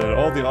Twitter so that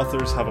all the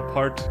authors have a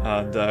part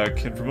and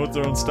can promote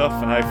their own stuff,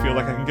 and I feel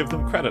like I can give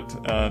them credit,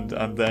 and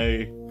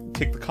they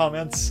take the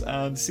comments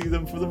and see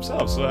them for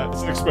themselves. So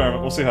it's an experiment.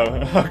 We'll see how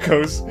it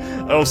goes.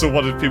 I also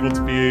wanted people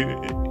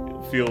to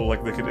feel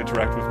like they could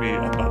interact with me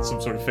and not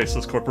some sort of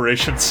faceless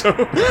corporation, so...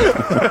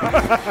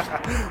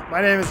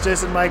 My name is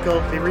Jason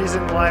Michael. The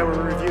reason why we're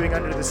reviewing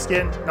Under the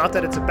Skin, not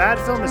that it's a bad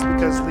film, is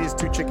because Lee's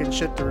too chicken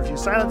shit to review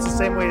Silence the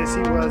same way as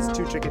he was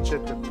too chicken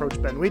shit to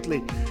approach Ben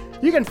Wheatley.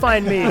 You can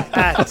find me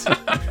at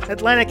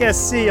Atlantic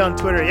SC on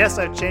Twitter. Yes,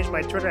 I've changed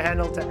my Twitter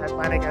handle to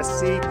Atlantic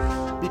SC.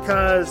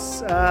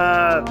 because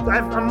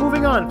I'm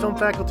moving on. Film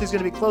Faculty is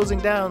going to be closing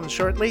down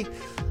shortly.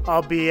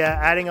 I'll be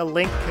adding a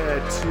link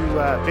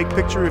to Big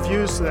Picture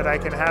Reviews so that I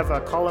can have a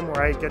column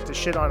where I get to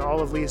shit on all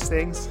of Lee's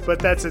things. But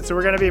that's it. So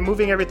we're going to be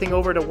moving everything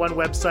over to one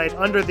website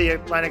under the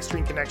Atlantic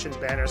Screen Connection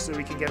banner so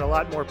we can get a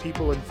lot more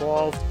people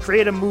involved,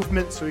 create a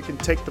movement so we can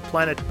take the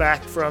planet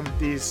back from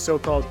these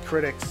so-called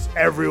critics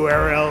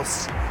everywhere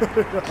else.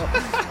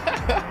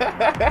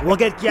 We'll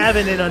get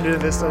Gavin in under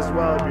this as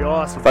well. It'd be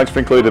awesome. Thanks for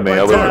including me.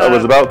 I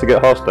was about to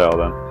get hostile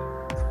then.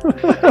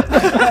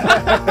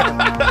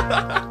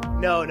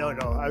 No.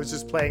 I was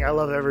just playing. I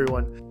love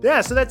everyone. Yeah,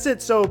 so that's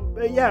it. So,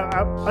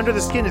 Under the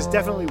Skin is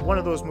definitely one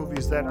of those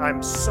movies that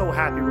I'm so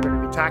happy we're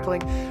going to be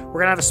tackling. We're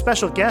going to have a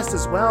special guest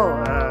as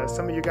well.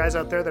 Some of you guys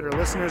out there that are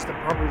listeners that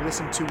probably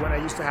listened to when I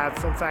used to have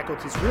Film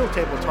Faculty's Real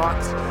Table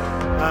Talks.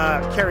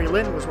 Carrie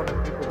Lynn was one of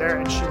the people there,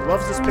 and she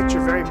loves this picture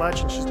very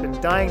much, and she's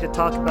been dying to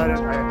talk about it.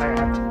 I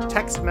have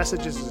text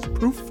messages as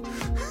proof.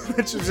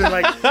 She's been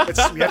like,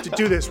 we have to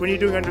do this. When are you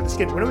doing Under the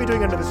Skin? When are we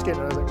doing Under the Skin?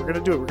 And I was like, we're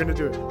going to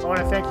do it. I want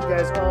to thank you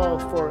guys all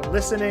for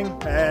listening,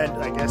 and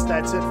I guess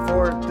that's it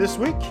for this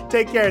week.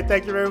 Take care.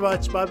 Thank you very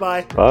much.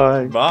 Bye-bye.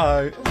 Bye.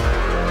 Bye.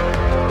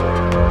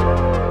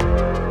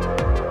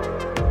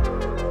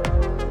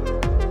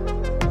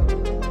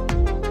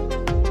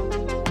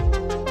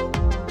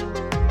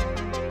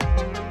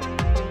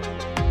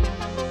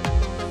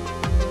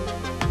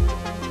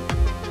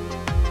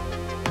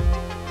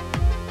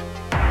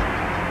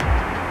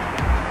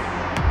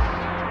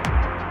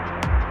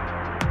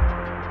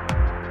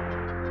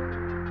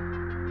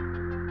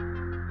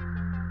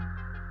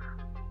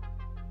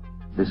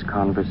 This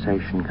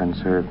conversation can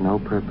serve no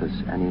purpose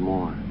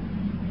anymore.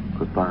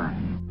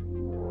 Goodbye.